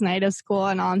last night of school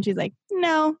and all. And she's like,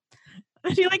 no.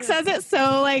 She like says it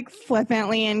so like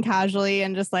flippantly and casually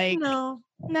and just like, no.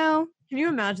 Can you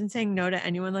imagine saying no to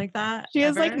anyone like that? She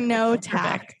has like no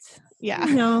tact. Perfect. Yeah.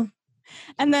 No.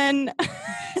 And then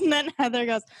Heather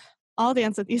goes, I'll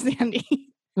dance with you,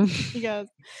 Sandy. He goes,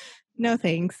 no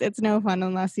thanks. It's no fun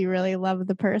unless you really love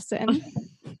the person.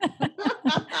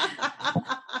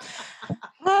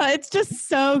 It's just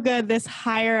so good. This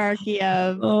hierarchy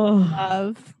of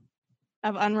love,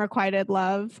 of unrequited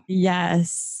love.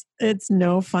 Yes. It's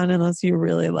no fun unless you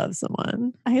really love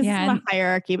someone. It's not a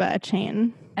hierarchy, but a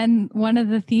chain. And one of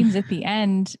the themes at the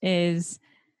end is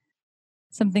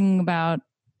something about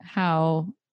how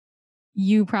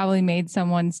you probably made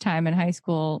someone's time in high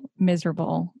school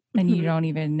miserable and you don't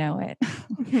even know it.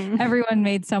 Everyone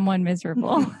made someone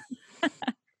miserable.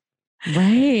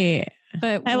 Right.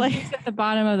 But I like at the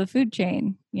bottom of the food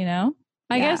chain, you know?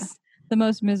 I guess the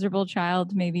most miserable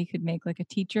child maybe could make like a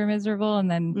teacher miserable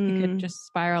and then you could just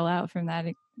spiral out from that.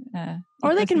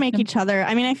 Or they can make each other.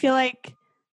 I mean, I feel like,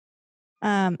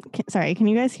 sorry, can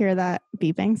you guys hear that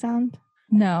beeping sound?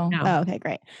 No. Oh, okay,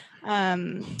 great.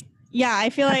 Yeah, I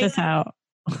feel Cut like this out.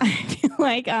 I feel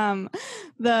like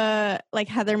the like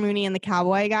Heather Mooney and the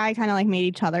cowboy guy kind of like made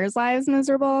each other's lives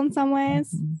miserable in some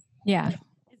ways. Yeah.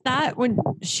 Is that when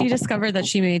she discovered that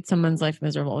she made someone's life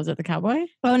miserable? Was it the cowboy?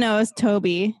 Oh no, it was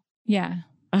Toby. Yeah.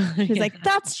 She's like,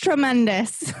 that's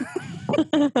tremendous.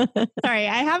 Sorry,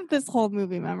 I have this whole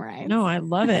movie memorized. No, I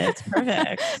love it. It's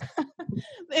perfect.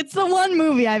 It's the one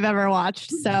movie I've ever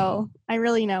watched, so I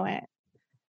really know it.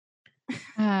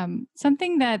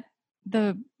 Something that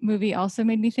the movie also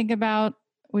made me think about,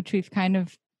 which we've kind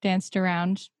of danced,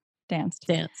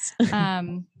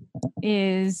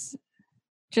 is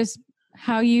just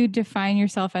how you define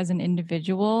yourself as an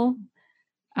individual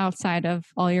outside of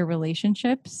all your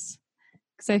relationships.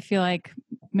 Because I feel like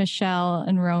Michelle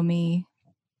and Romy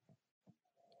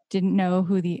didn't know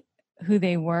who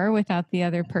they were without the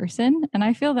other person. And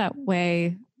I feel that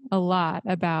way a lot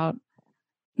about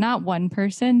not one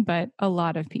person, but a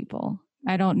lot of people.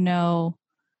 I don't know.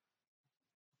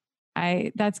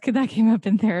 That came up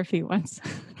in therapy once.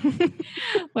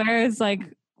 Where it's like,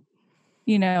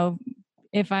 you know,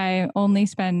 if I only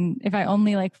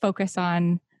like focus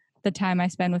on the time I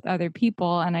spend with other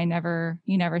people and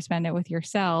you never spend it with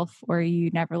yourself, or you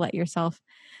never let yourself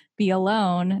be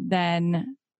alone,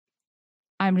 then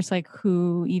I'm just like,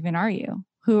 who even are you?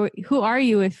 Who are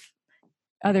you if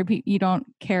other people, you don't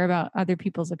care about other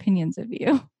people's opinions of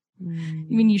you? I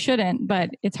mean, you shouldn't,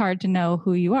 but it's hard to know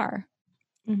who you are.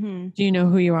 Mm-hmm. Do you know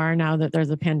who you are now that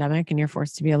there's a pandemic and you're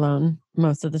forced to be alone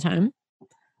most of the time?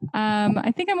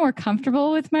 I think I'm more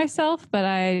comfortable with myself, but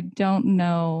I don't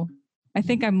know.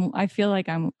 I feel like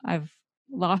I've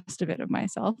lost a bit of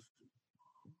myself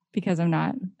because I'm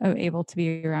not able to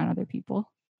be around other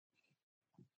people.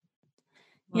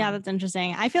 Yeah, that's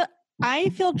interesting. I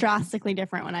feel drastically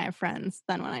different when I have friends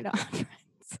than when I don't have friends.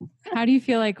 How do you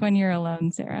feel like when you're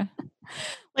alone, Sarah?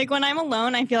 Like when I'm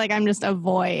alone, I feel like I'm just a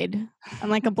void. I'm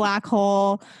like a black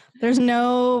hole. There's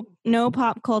no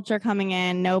pop culture coming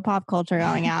in, no pop culture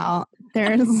going out.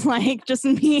 There's like just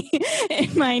me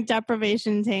in my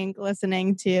deprivation tank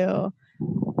listening to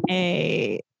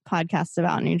a podcast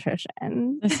about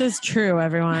nutrition. This is true,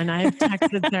 everyone. I've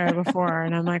texted Sarah before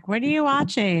and I'm like, what are you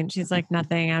watching? She's like,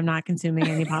 nothing. I'm not consuming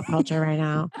any pop culture right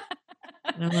now.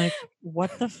 And I'm like,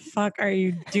 what the fuck are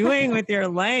you doing with your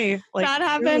life? Like, That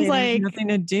happens really, there's like nothing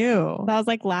to do. that was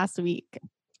like last week.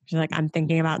 She's like, I'm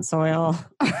thinking about soil.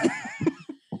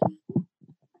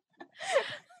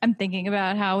 I'm thinking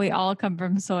about how we all come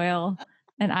from soil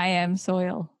and I am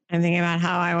soil. I'm thinking about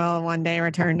how I will one day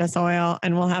return to soil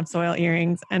and we'll have soil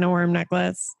earrings and a worm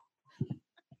necklace.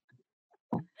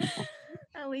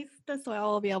 At least the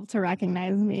soil will be able to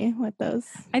recognize me with those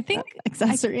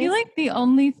accessories. I feel like the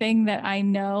only thing that I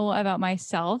know about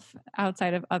myself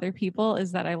outside of other people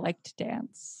is that I like to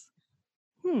dance.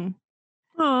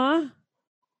 Aw.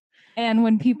 And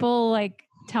when people like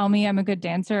tell me I'm a good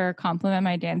dancer or compliment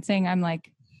my dancing, I'm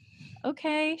like,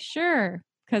 okay, sure.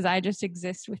 Because I just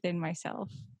exist within myself.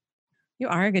 You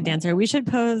are a good dancer. We should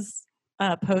post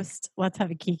Let's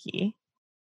Have a Kiki.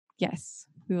 Yes,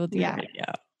 we will do that.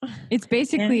 Yeah. It's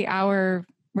basically our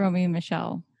Romy and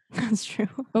Michele. That's true.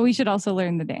 But we should also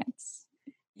learn the dance.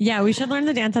 Yeah, we should learn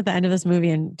the dance at the end of this movie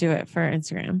and do it for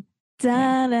Instagram.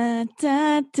 Da da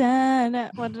da da da.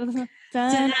 What does it?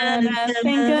 Da da da.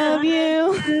 Think of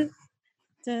you.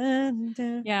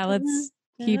 Yeah, let's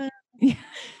keep.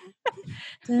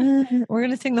 We're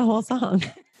gonna sing the whole song.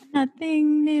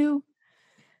 Nothing new.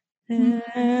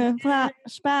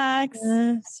 Flashbacks.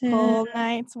 Cold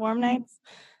nights, warm nights.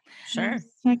 Sure.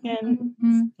 Second.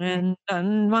 And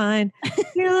unwind.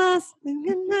 You're lost in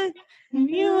the night.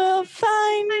 You will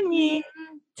find me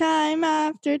time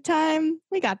after time.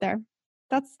 We got there.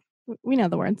 We know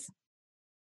the words.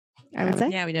 I would say.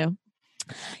 Yeah, we do.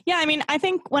 Yeah, I mean, I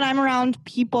think when I'm around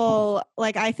people,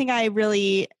 like, I think I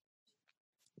really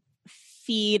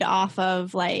feed off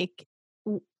of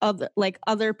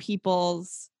other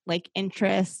people's like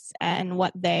interests and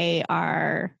what they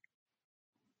are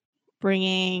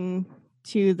bringing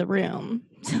to the room,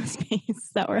 to the space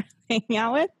that we're hanging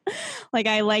out with. Like,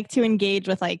 I like to engage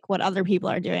with like what other people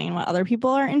are doing and what other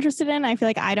people are interested in. I feel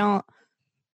like I don't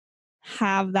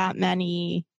have that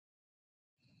many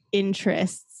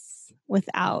interests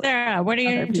without Sarah, what are you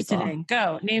other interested people. in?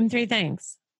 Go. Name 3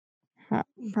 things.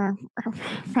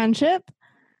 Friendship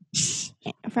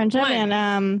One.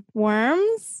 and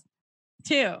worms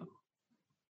 2.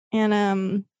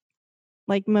 and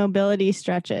like mobility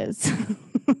stretches.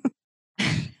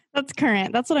 That's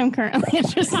current. That's what I'm currently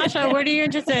interested Tasha, in. what are you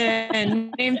interested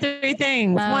in? Name 3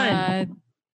 things. 1.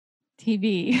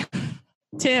 TV.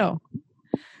 2.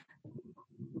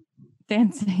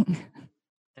 Dancing.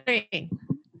 3.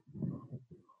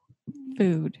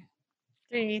 food.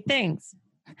 Three things.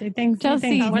 Three things.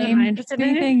 Chelsea, What am name I interested three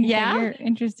in? things Yeah. that you're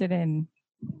interested in.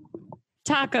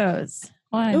 Tacos.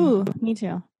 1, Ooh, me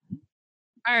too.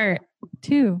 Art.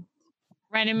 2,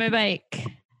 Riding my bike.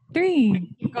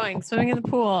 3, Keep going. Swimming in the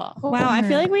pool. Wow, I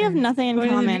feel like we have 4, nothing in Going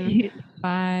to the common. beach,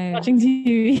 5, watching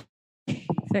TV. 6.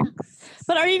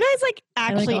 But are you guys like like a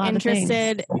actually lot of things.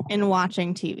 interested in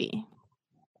watching TV?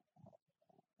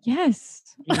 Yes.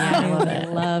 Yeah, I love it.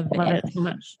 Love Love it so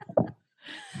much.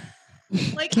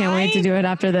 Like, Can't wait to I do it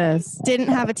after this. didn't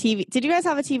have a TV. Did you guys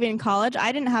have a TV in college?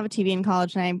 I didn't have a TV in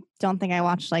college, and I don't think I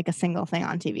watched like a single thing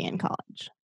on TV in college.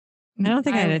 I don't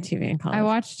think I had a TV in college. I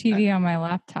watched TV on my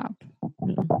laptop.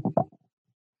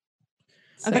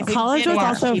 Okay, But so you college did was watch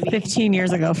also TV. 15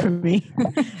 years ago for me.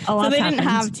 A So lot they didn't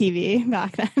have TV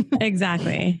back then.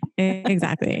 Exactly.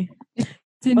 Exactly.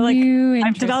 It's a But, like, new I've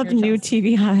interest developed for new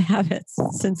Chelsea. TV habits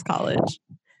since college.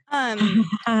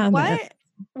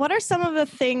 What are some of the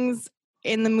things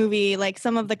in the movie, like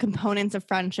some of the components of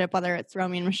friendship, whether it's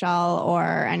Romy and Michelle or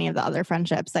any of the other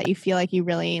friendships that you feel like you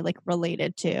really like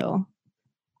related to?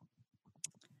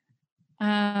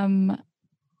 I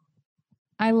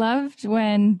loved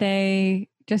when they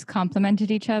just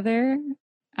complimented each other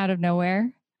out of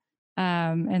nowhere,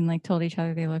 and like told each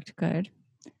other they looked good.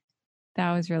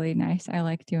 That was really nice. I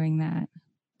like doing that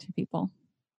to people.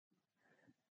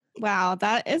 Wow,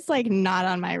 that is like not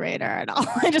on my radar at all.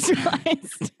 I just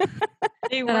realized.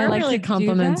 They That I were like really to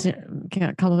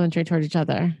do complimentary toward each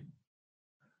other.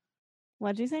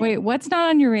 What'd you say? Wait, what's not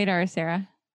on your radar, Sarah?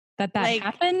 That Like,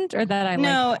 happened, or that I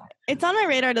no, liked? it's on my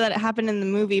radar that it happened in the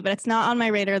movie, but it's not on my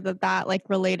radar that like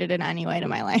related in any way to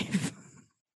my life.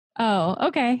 Oh,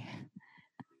 okay.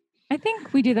 I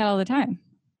think we do that all the time.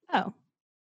 Oh,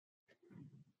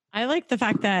 I like the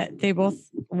fact that they both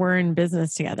were in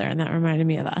business together, and that reminded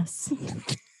me of us.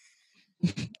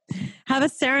 Have a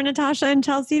Sarah, Natasha, and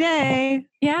Chelsea day.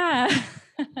 Yeah.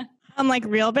 like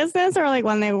real business or like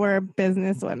when they were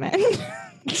business women.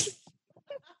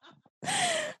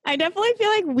 I definitely feel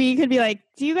like we could be like,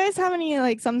 do you guys have any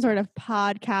like some sort of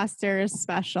podcasters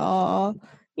special?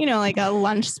 You know, like a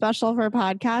lunch special for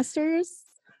podcasters?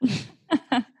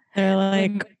 They're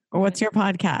like, what's your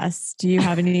podcast? Do you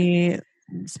have any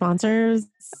sponsors?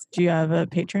 Do you have a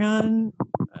Patreon?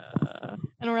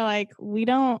 And we're like, we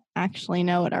don't actually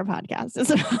know what our podcast is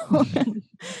about.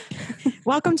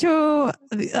 Welcome to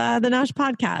the Nosh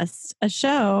podcast, a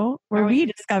show where we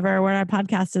discover what our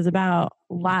podcast is about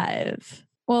live.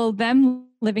 Well, them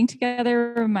living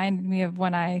together reminded me of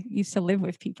when I used to live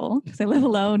with people, because I live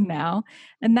alone now.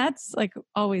 And that's like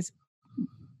always,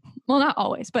 well, not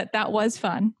always, but that was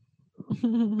fun.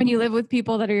 When you live with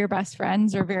people that are your best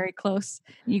friends or very close,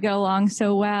 you get along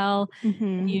so well,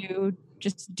 Mhm. you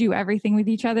just do everything with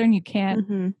each other, and you can't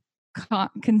Mhm.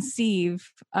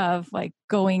 conceive of like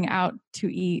going out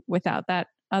to eat without that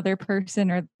other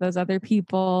person or those other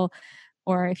people.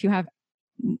 Or if you have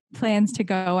plans to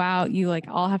go out, you like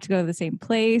all have to go to the same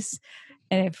place.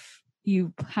 And if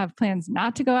you have plans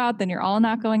not to go out, then you're all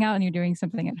not going out and you're doing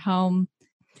something at home.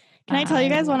 Can I tell you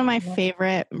guys one of my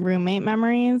favorite roommate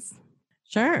memories?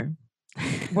 Sure.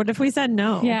 What if we said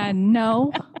no? Yeah,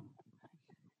 no.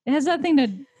 It has nothing to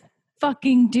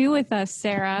fucking do with us,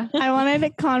 Sarah. I wanted a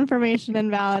confirmation and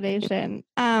validation.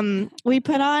 We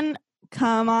put on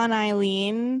Come On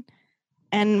Eileen,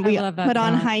 and we I love that put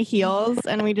on song. high heels,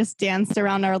 and we just danced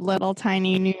around our little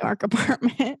tiny New York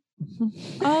apartment.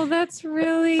 Oh, that's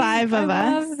really 5 of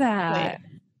I us. love that.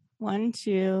 Wait. 1,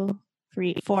 2,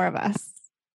 3, 4 of us.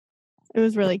 It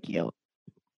was really cute.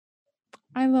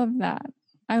 I love that.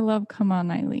 I love Come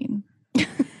On Eileen.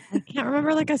 I can't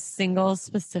remember like a single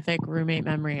specific roommate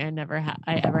memory I ever had.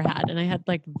 And I had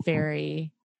like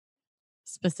very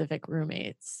specific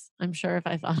roommates. I'm sure if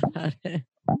I thought about it.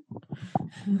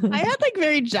 I had like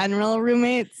very general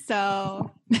roommates,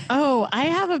 so Oh, I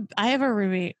have a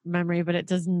roommate memory, but it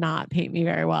does not paint me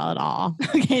very well at all.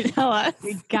 okay, tell us.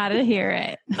 We gotta hear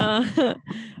it.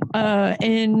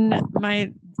 In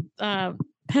my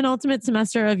penultimate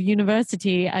semester of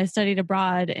university, I studied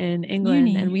abroad in England,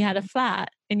 Uni. and we had a flat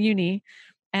in uni,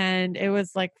 and it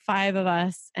was like 5 of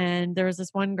us, and there was this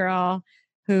one girl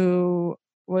who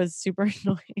was super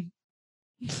annoying.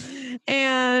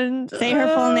 And Say her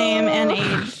full name and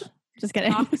age. Just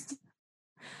kidding. Dox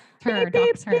her.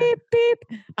 beep, Dox her. beep,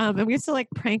 beep. And we used to like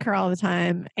prank her all the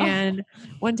time. And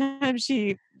one time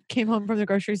she came home from the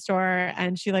grocery store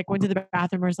and she like went to the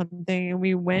bathroom or something, and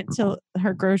we went to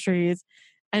her groceries,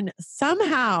 and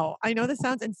somehow, I know this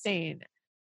sounds insane,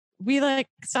 we like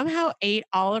somehow ate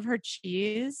all of her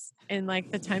cheese in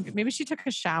like the time. Maybe she took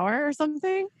a shower or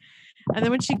something. And then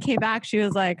when she came back, she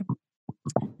was like,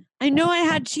 I know I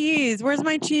had cheese. Where's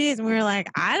my cheese? And we were like,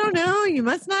 I don't know. You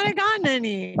must not have gotten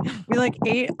any. We like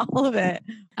ate all of it.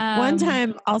 One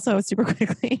time, also super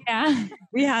quickly, Yeah.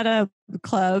 we had a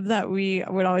club that we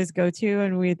would always go to,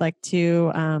 and we'd like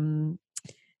to,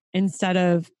 instead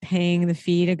of paying the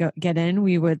fee to get in,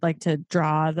 we would like to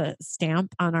draw the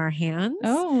stamp on our hands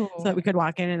so that we could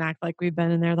walk in and act like we've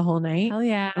been in there the whole night. Hell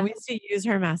yeah. And we used to use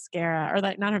her mascara, or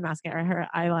like not her mascara, her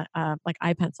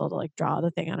eye pencil to like draw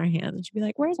the thing on her hands. And she'd be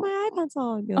like, "Where's my eye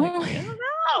pencil?" And be like, "I don't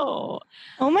know."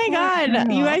 Oh my Poor God.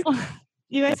 girl.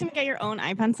 You guys can get your own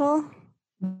eye pencil?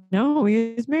 No, we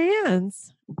use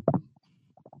Marianne's.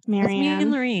 It's me and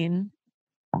Marianne. Lorene.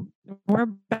 We're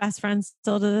best friends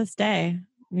still to this day.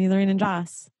 Me, Lorene, and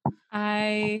Joss.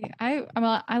 I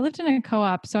lived in a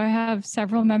co-op, so I have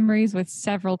several memories with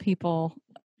several people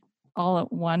all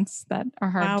at once that are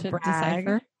hard to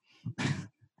decipher.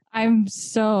 I'm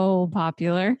so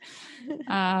popular.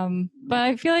 But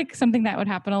I feel like something that would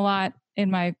happen a lot in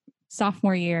my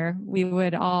sophomore year, we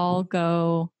would all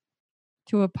go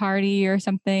to a party or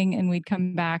something, and we'd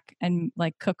come back and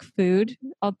like cook food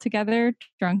all together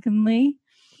drunkenly.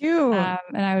 Cute.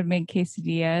 And I would make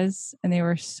quesadillas, and they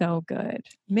were so good.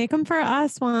 Make them for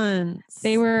us once.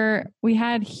 We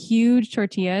had huge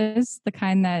tortillas, the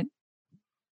kind that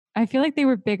I feel like they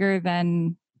were bigger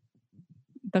than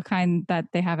the kind that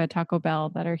they have at Taco Bell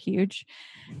that are huge.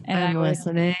 And I'm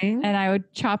listening. And I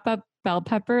would chop up bell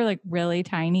pepper like really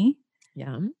tiny.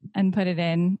 Yum. And put it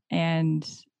in, and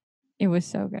it was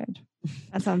so good.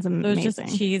 That sounds amazing. So it was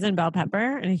just cheese and bell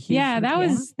pepper and a huge that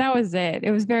was it.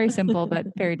 It was very simple but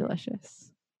very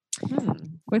delicious.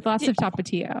 With lots of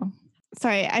tapatio.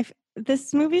 Sorry,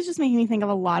 this movie is just making me think of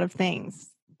a lot of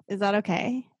things. Is that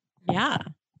okay? Yeah.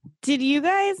 How did you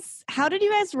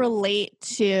guys relate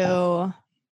to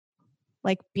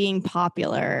like being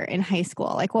popular in high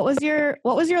school? Like what was your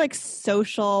like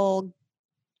social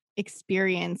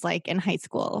experience like in high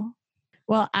school?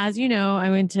 Well, as you know,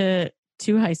 I went to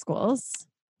 2 high schools.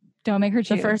 Don't make her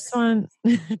choose. The first one,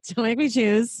 don't make me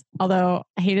choose. Although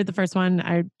I hated the first one,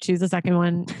 I choose the second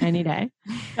one any day.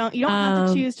 You don't have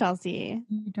to choose, Chelsea.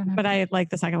 But I like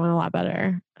the second one a lot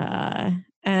better.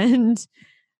 And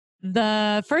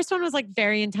the first one was like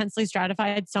very intensely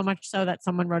stratified, so much so that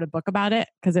someone wrote a book about it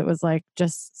because it was like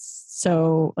just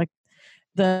so like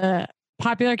the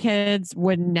popular kids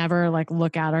would never like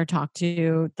look at or talk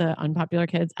to the unpopular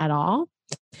kids at all.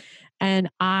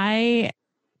 And it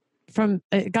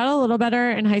got a little better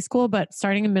in high school, but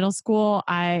starting in middle school,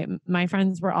 my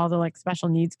friends were all the like special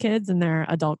needs kids and their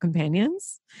adult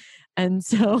companions. And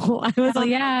so I was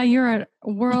you're a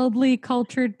worldly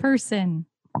cultured person.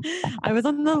 I was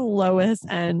on the lowest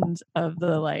end of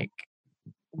the like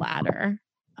ladder.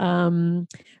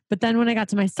 But then when I got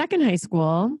to my second high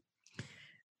school,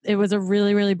 it was a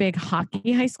really, really big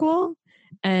hockey high school,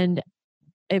 and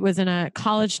it was in a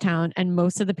college town, and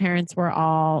most of the parents were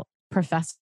all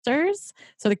professors.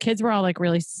 So the kids were all like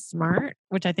really smart,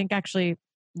 which I think actually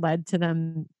led to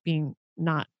them being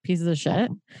not pieces of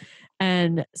shit.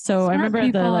 And so I remember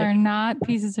people are not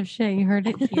pieces of shit. You heard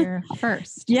it here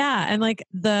first. Yeah. And like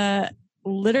my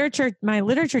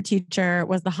literature teacher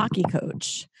was the hockey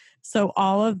coach. So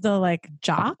all of the like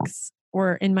jocks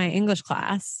were in my English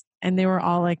class, and they were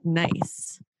all like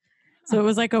nice. So it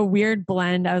was like a weird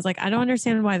blend. I was like, I don't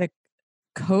understand why the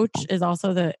coach is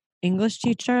also the English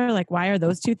teacher. Like, why are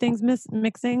those two things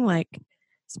mixing, like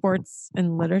sports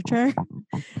and literature?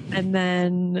 And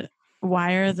then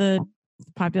why are the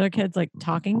popular kids like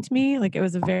talking to me? Like, it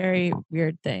was a very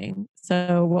weird thing.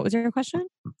 So what was your question?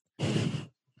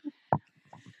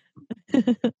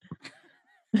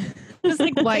 Just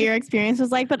like what your experience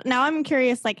was like. But now I'm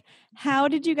curious, like, how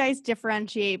did you guys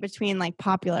differentiate between like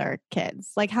popular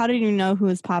kids? Like, how did you know who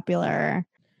was popular?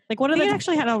 Like, what are they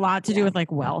actually had a lot to do with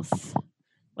like wealth,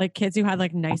 like kids who had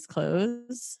like nice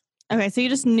clothes. Okay, so you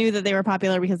just knew that they were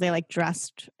popular because they like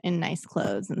dressed in nice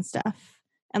clothes and stuff,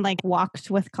 and like walked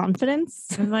with confidence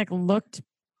and like looked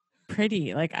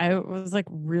pretty. Like I was like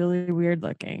really weird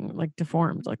looking, like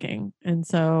deformed looking, and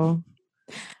so.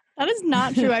 That is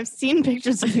not true. I've seen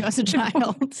pictures of you as a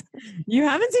child. You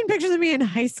haven't seen pictures of me in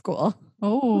high school.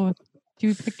 Oh,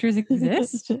 do pictures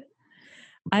exist?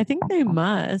 I think they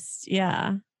must.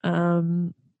 Yeah.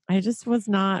 I just was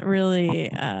not really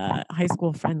high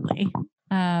school friendly.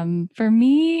 For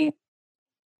me,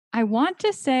 I want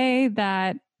to say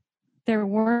that there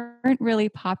weren't really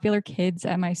popular kids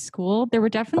at my school. There were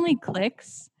definitely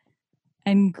cliques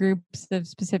and groups of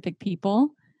specific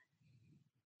people.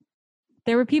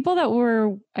 There were people that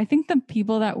were, I think the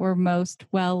people that were most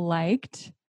well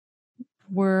liked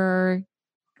were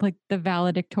like the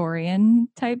valedictorian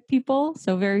type people.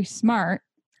 So very smart,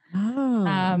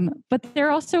 Oh. But there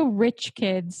are also rich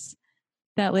kids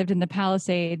that lived in the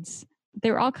Palisades.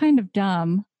 They were all kind of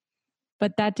dumb,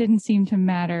 but that didn't seem to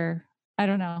matter. I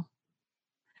don't know.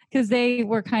 Because they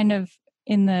were kind of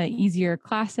in the easier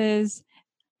classes.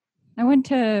 I went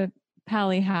to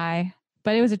Pali High,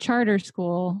 but it was a charter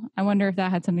school. I wonder if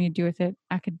that had something to do with it.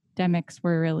 Academics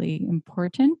were really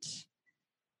important.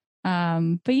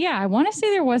 But yeah, I want to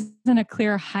say there wasn't a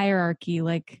clear hierarchy,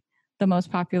 like the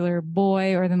most popular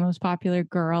boy or the most popular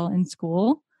girl in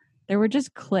school. There were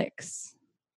just cliques.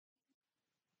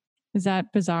 Is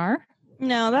that bizarre?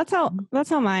 No, that's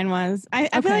how mine was.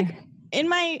 I feel like in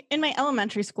my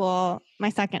elementary school, my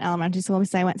second elementary school,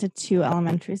 because I went to 2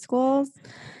 elementary schools.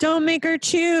 Don't make her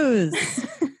choose.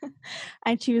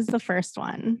 I choose the first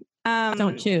one.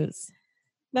 Don't choose.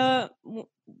 The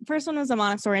first one was a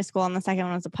Montessori school, and the second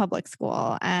one was a public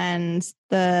school. And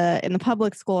in the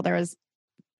public school, there was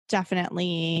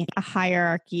definitely a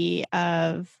hierarchy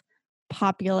of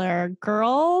popular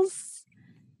girls.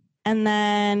 And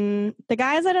then the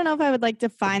guys, I don't know if I would like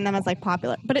define them as like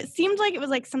popular, but it seemed like it was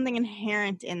like something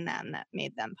inherent in them that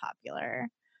made them popular.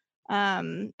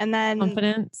 And then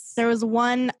Confidence. there was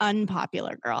one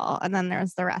unpopular girl, and then there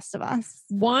was the rest of us.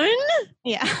 One?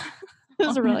 Yeah. It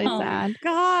was really no. sad.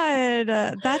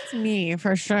 God, that's me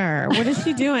for sure. What is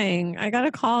she doing? I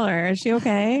gotta call her. Is she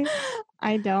okay?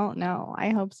 I don't know. I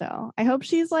hope so. I hope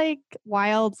she's like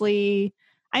wildly.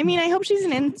 I mean, I hope she's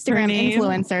an Instagram name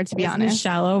influencer, to be honest.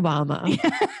 Michelle Obama.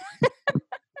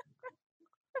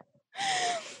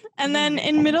 And then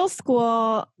in middle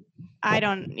school, I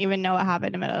don't even know what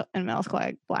happened in middle school.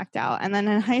 I blacked out. And then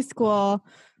in high school,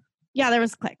 yeah, there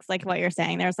was cliques, like what you're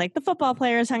saying. There was like the football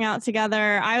players hung out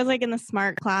together. I was like in the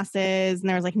smart classes, and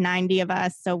there was like 90 of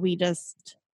us, so we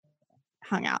just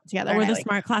hung out together. Were the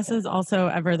smart classes also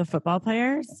ever the football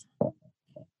players?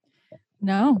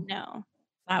 No.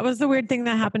 That was the weird thing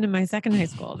that happened in my second high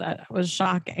school. That was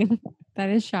shocking. That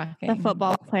is shocking. The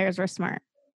football players were smart.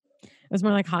 It was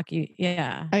more like hockey.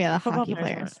 Yeah. Oh yeah, the Football hockey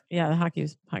players. Yeah, the hockey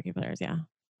players. Yeah.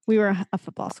 We were a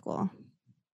football school.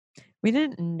 We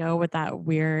didn't know what that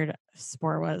weird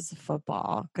sport was,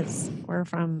 football, because we're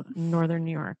from Northern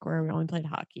New York where we only played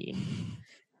hockey.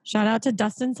 Shout out to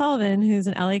Dustin Sullivan, who's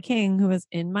an LA King, who was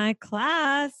in my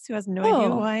class, who has no idea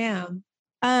who I am.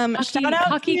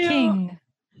 Hockey King.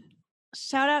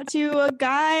 Shout out to a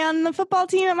guy on the football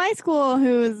team at my school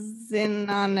who's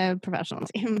on a professional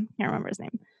team. Can't remember his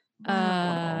name.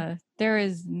 There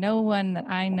is no one that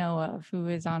I know of who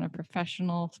is on a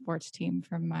professional sports team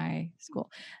from my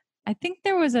school. I think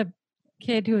there was a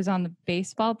kid who was on the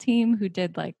baseball team who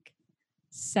did like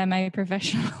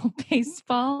semi-professional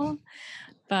baseball,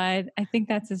 but I think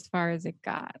that's as far as it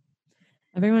got.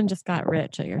 Everyone just got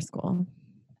rich at your school.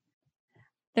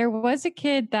 There was a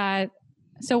kid that,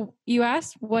 so you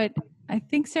asked what, I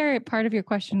think, Sarah, part of your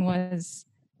question was,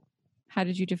 how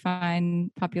did you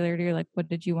define popularity, or like what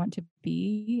did you want to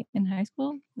be in high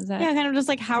school? Was that? Yeah, kind of just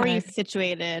like how are you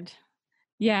situated?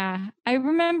 Yeah, I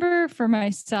remember for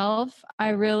myself, I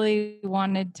really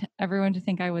wanted everyone to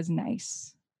think I was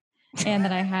nice and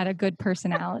that I had a good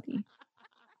personality.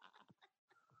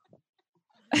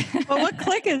 Well, what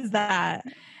clique is that?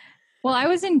 Well, I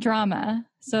was in drama,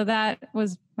 so that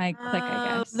was my clique,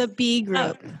 I guess. The B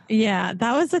group. Yeah,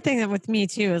 that was the thing that with me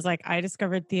too, is like I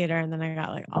discovered theater and then I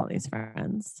got like all these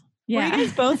friends. Yeah. Were you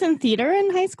guys both in theater in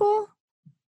high school?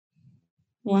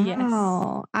 Wow.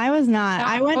 Yes. I was not.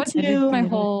 I went to my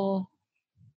whole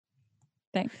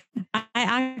thing. I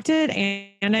acted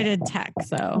and I did tech.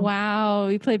 So wow,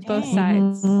 we played both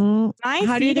sides. Mm-hmm.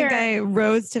 How do you think I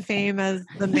rose to fame as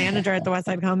the manager at the West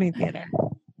Side Comedy Theater?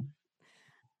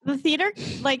 The theater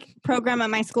like program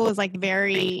at my school is like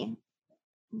very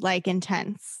like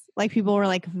intense. Like people were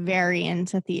like very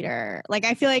into theater. Like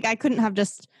I feel like I couldn't have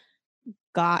just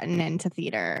gotten into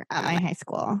theater at my high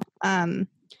school.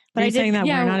 But are you saying that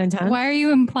we're not intense? Why are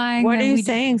you implying? What are you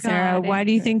saying, Sarah? Why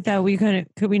do you think that we could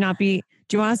we not be?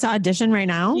 Do you want us to audition right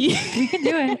now? We can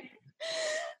do it.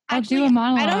 I'll do a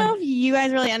monologue. I don't know if you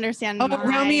guys really understand. Oh,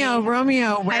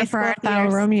 Romeo, wherefore art thou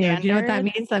Romeo? Do you know what that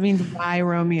means? That means why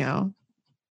Romeo?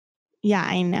 Yeah,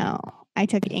 I know. I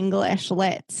took English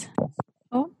lit.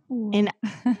 Oh, in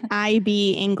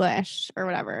IB English or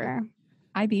whatever.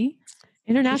 IB.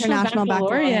 International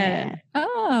Baccalaureate.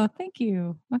 Oh, thank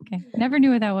you. Okay. Never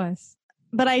knew what that was.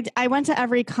 But I went to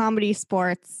every comedy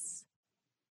sports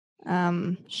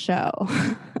show.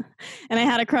 And I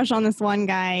had a crush on this one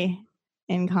guy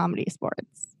in comedy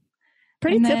sports.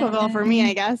 Pretty typical for me,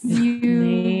 I guess.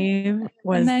 And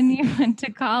then you went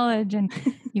to college and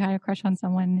you had a crush on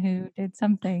someone who did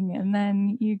something, and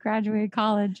then you graduated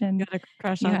college and You had a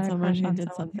crush you on had a someone crush who on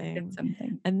did someone who did something.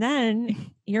 something. And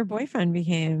then your boyfriend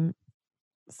became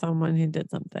someone who did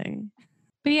something.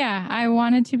 But yeah, I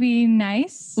wanted to be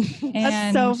nice. That's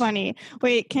And so funny.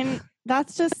 Wait,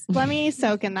 let me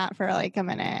soak in that for like a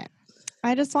minute.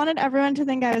 I just wanted everyone to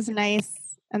think I was nice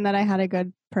and that I had a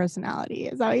good personality.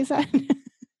 Is that what you said?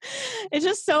 It's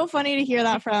just so funny to hear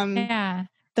that from yeah,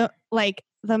 the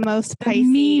most the Pisces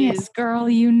meanest girl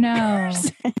you know.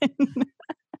 person.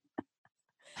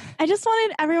 I just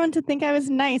wanted everyone to think I was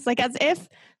nice, like as if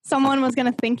someone was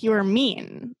going to think you were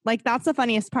mean. Like that's the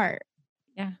funniest part.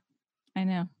 Yeah, I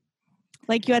know.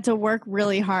 Like you had to work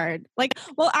really hard. Like,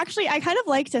 well, actually, I kind of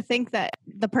like to think that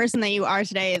the person that you are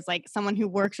today is like someone who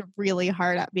works really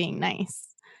hard at being nice,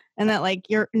 and that like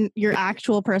your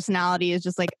actual personality is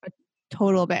just like a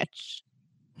total bitch.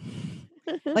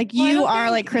 Like Well, I you don't are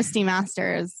think- like Christy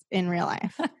Masters in real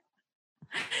life.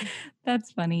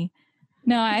 That's funny.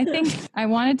 No, I think I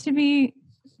wanted to be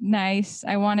nice.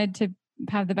 I wanted to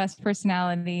have the best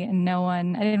personality, and I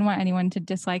didn't want anyone to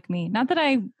dislike me. Not that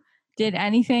I did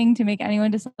anything to make anyone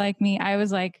dislike me. I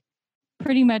was like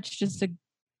pretty much just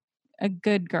a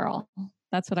good girl.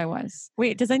 That's what I was.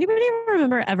 Wait, does anybody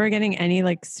remember ever getting any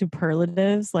like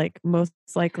superlatives, like most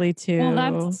likely to? Well,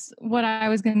 that's what I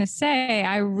was going to say.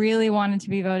 I really wanted to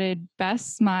be voted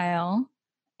best smile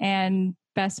and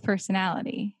best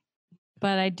personality,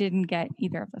 but I didn't get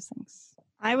either of those things.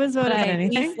 I was voted But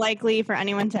anything? least likely for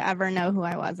anyone to ever know who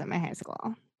I was at my high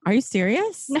school. Are you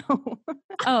serious? No.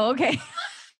 Oh, okay.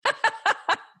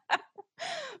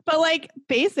 But like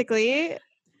basically,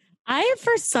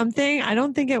 For something, I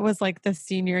don't think it was like the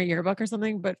senior yearbook or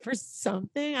something, but for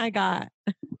something I got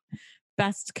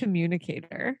best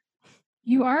communicator.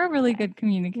 You are a really good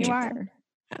communicator. You are.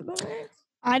 Am I?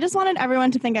 I just wanted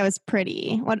everyone to think I was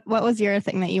pretty. What was your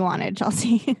thing that you wanted,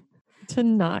 Chelsea? To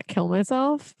not kill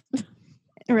myself.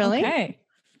 Really? Okay.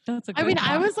 That's a good I mean,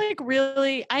 I one. was like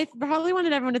I probably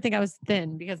wanted everyone to think I was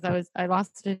thin because I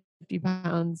lost 50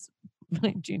 pounds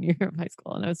my junior year of high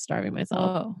school and I was starving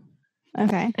myself. Oh,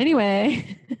 Okay.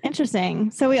 Anyway,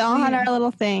 Interesting. So we all had our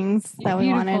little things that we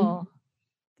wanted. beautiful.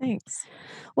 thanks.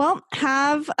 Well,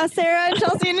 have a Sarah,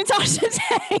 Chelsea, and Natasha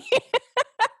day.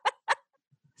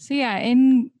 So yeah,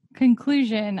 in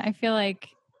conclusion, I feel like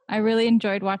I really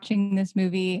enjoyed watching this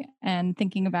movie and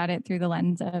thinking about it through the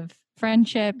lens of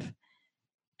friendship.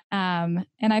 And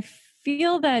I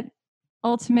feel that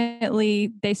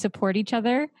ultimately they support each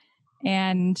other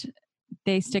and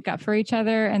they stick up for each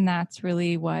other. And that's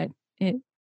really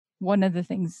one of the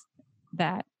things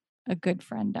that a good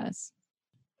friend does.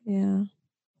 Yeah.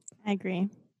 I agree.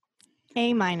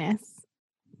 A- to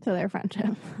their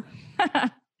friendship.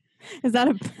 Was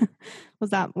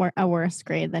that a worse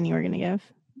grade than you were going to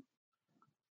give?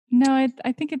 No,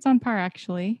 I think it's on par,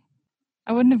 actually.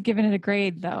 I wouldn't have given it a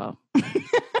grade, though.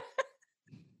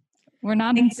 We're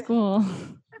not in school.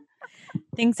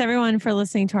 Thanks everyone for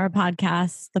listening to our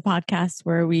podcast, the podcast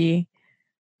where we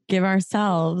give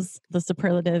ourselves the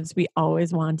superlatives we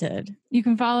always wanted. You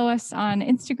can follow us on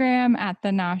Instagram at the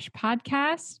Nosh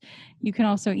Podcast. You can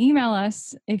also email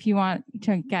us if you want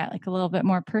to get like a little bit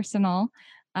more personal,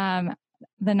 the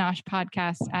Nosh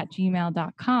Podcast at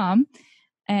gmail.com.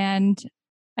 And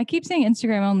I keep saying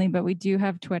Instagram only, but we do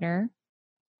have Twitter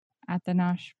at the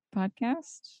Nosh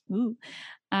Podcast. Ooh.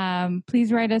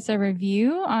 Please write us a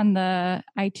review on the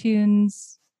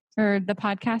iTunes or the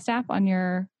podcast app on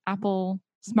your Apple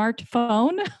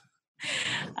smartphone.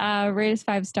 Rate us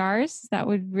 5 stars. That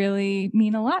would really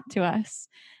mean a lot to us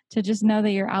to just know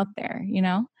that you're out there, you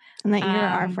know? And that you're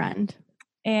our friend.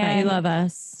 That And you love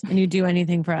us and you do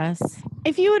anything for us.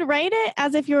 If you would write it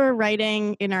as if you were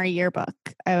writing in our yearbook,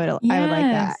 I would like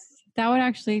that. yes, that would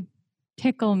actually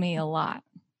tickle me a lot.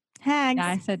 Hags. Yeah,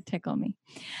 I said tickle me.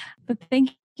 But thank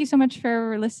you so much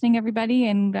for listening, everybody.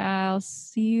 And I'll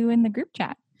see you in the group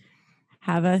chat.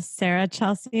 Have a Sarah,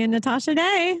 Chelsea, and Natasha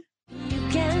day. You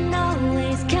can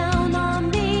always count on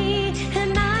me,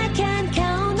 and I can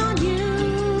count on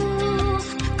you.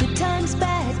 Good times,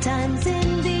 bad times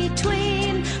in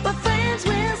between, but friends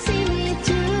will see me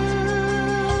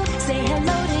through. Say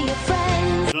hello to your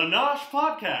friends. The Nosh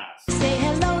Podcast. Say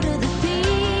hello to the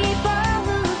people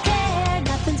who care.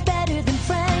 Nothing's better than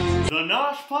friends. The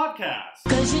Nosh Podcast.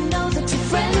 'Cause you know that your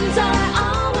friends are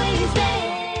always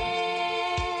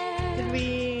there. Did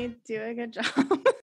we do a good job?